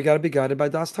 And we got to be guided by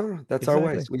Das Torah. That's our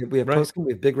ways. We have poskim,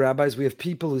 we have big rabbis, we have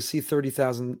people who see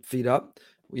 30,000 feet up.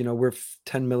 We're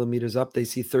 10 millimeters up. They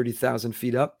see 30,000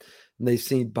 feet up, and they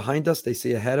see behind us. They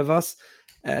see ahead of us,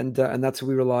 and that's who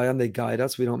we rely on. They guide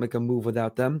us. We don't make a move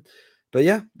without them. But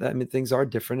yeah, things are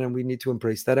different, and we need to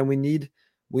embrace that, and we need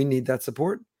that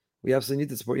support. We absolutely need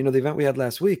the support. The event we had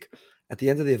last week. At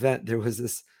the end of the event, there was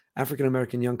this African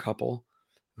American young couple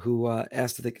who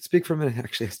asked if they could speak for a minute.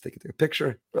 Actually asked if they could take a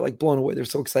picture. We're like blown away. They're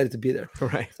so excited to be there.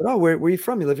 Right. I said, oh, where are you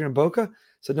from? You live here in Boca? I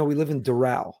said, no, we live in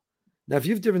Doral. Now, if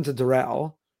you've driven to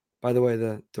Doral, by the way,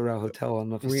 the Doral Hotel, I don't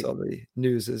know if you saw the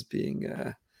news, is being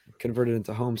converted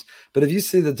into homes. But if you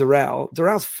see the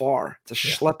Doral's far. It's a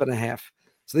schlep and a half.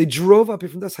 So they drove up here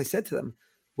from this. I said to them,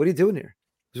 what are you doing here?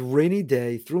 It was a rainy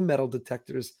day, through metal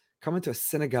detectors, coming to a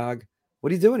synagogue.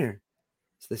 What are you doing here?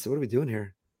 So they said, what are we doing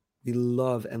here? We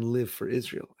love and live for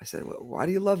Israel. I said, well, why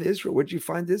do you love Israel? Where'd you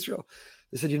find Israel?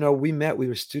 They said, we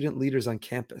were student leaders on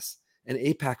campus, and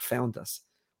AIPAC found us.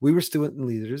 We were student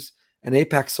leaders, and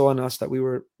AIPAC saw in us that we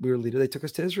were leaders. They took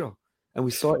us to Israel, and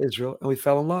we saw Israel, and we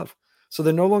fell in love. So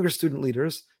they're no longer student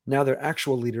leaders. Now they're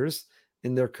actual leaders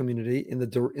in their community in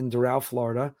Doral,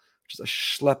 Florida, which is a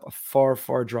schlep, a far,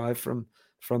 far drive from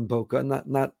Boca,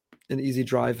 not an easy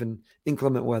drive in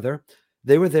inclement weather.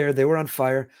 They were there. They were on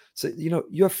fire. So, you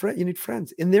need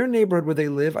friends. In their neighborhood where they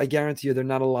live, I guarantee you, there are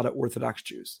not a lot of Orthodox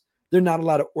Jews. There are not a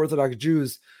lot of Orthodox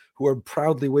Jews who are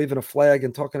proudly waving a flag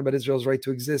and talking about Israel's right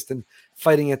to exist and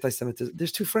fighting anti-Semitism.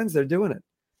 There's two friends that are doing it.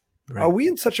 Right. Are we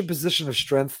in such a position of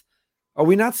strength? Are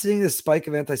we not seeing this spike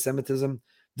of anti-Semitism?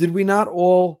 Did we not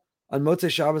all, on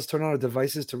Motzei Shabbos, turn on our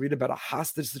devices to read about a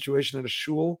hostage situation at a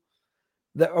shul?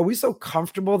 Are we so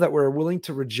comfortable that we're willing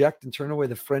to reject and turn away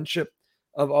the friendship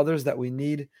of others that we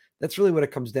need? That's really what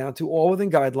it comes down to, all within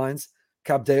guidelines.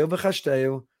 Kabdeu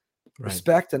v'chashteu,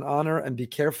 respect and honor and be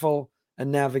careful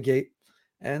and navigate.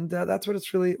 And that's what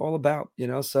it's really all about,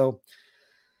 So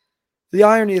the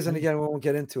irony is, and again, we won't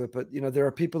get into it, but, there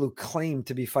are people who claim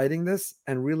to be fighting this,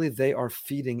 and really they are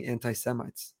feeding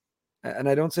anti-Semites. And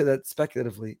I don't say that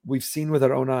speculatively. We've seen with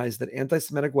our own eyes that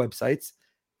anti-Semitic websites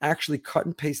actually cut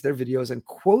and paste their videos and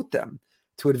quote them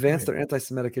to advance their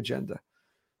anti-Semitic agenda.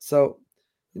 So,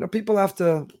 people have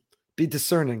to be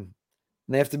discerning,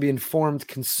 and they have to be informed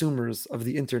consumers of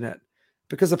the internet.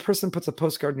 Because a person puts a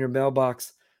postcard in your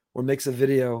mailbox or makes a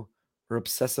video or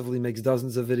obsessively makes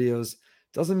dozens of videos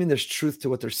doesn't mean there's truth to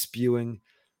what they're spewing.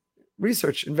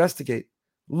 Research, investigate,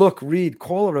 look, read,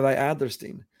 call a Rabbi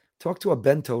Adlerstein, talk to a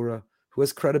Ben Torah who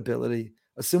has credibility,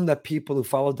 assume that people who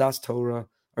follow Das Torah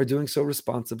are doing so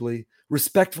responsibly,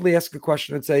 respectfully ask a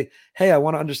question and say, hey, I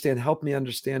want to understand, help me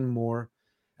understand more.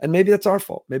 And maybe that's our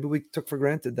fault. Maybe we took for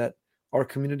granted that our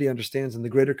community understands and the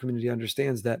greater community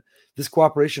understands that this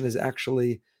cooperation is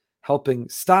actually helping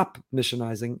stop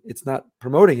missionizing. It's not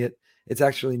promoting it. It's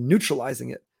actually neutralizing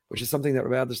it, which is something that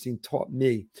Rabbi Adlerstein taught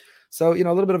me. So, a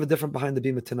little bit of a different behind the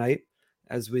bima tonight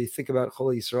as we think about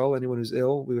Chol Yisrael. Anyone who's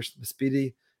ill, we wish them a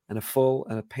speedy and a full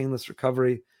and a painless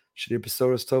recovery. Shadir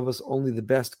Besoros Tovos, only the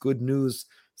best, good news,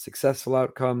 successful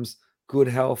outcomes, good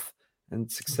health,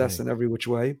 and success in every which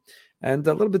way. And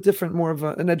a little bit different, more of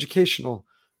an educational,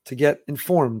 to get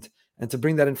informed and to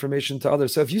bring that information to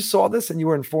others. So if you saw this and you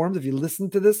were informed, if you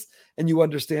listened to this and you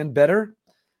understand better,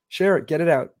 share it, get it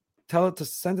out.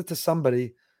 Send it to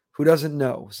somebody who doesn't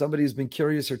know, somebody who's been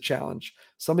curious or challenged,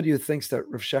 somebody who thinks that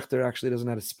Rav Shechter actually doesn't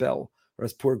know how to spell or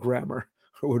has poor grammar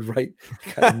or would write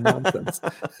kind of nonsense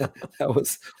that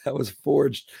was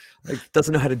forged.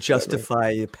 Doesn't know how to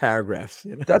justify paragraphs.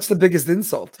 That's the biggest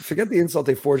insult. Forget the insult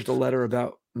they forged a letter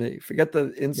about me. Forget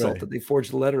the insult that they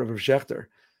forged a letter of Rav Shechter.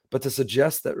 But to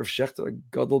suggest that Rav Shechter,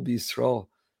 Gadol B'Yisrael,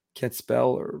 can't spell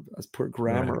or has poor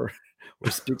grammar or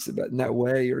speaks about in that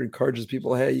way or encourages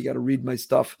people, hey, you got to read my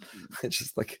stuff. It's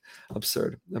just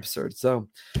absurd. So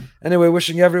anyway,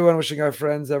 wishing our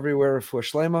friends everywhere refuah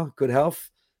shlema, good health.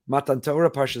 Matan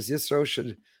Torah, Parshas Yisro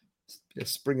should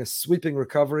bring a sweeping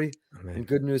recovery and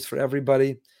good news for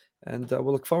everybody. And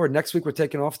we'll look forward. Next week, we're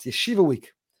taking off to Yeshiva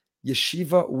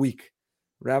Week.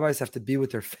 Rabbis have to be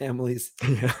with their families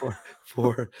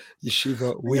for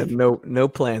yeshiva We week. have no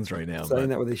plans right now. Saying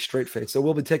that with a straight face. So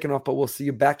we'll be taking off, but we'll see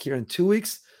you back here in 2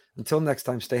 weeks. Until next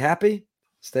time, stay happy,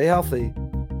 stay healthy,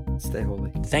 stay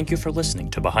holy. Thank you for listening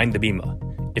to Behind the Bima.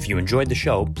 If you enjoyed the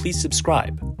show, please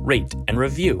subscribe, rate, and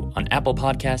review on Apple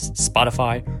Podcasts,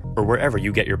 Spotify, or wherever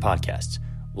you get your podcasts.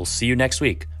 We'll see you next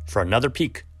week for another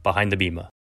peek behind the Bima.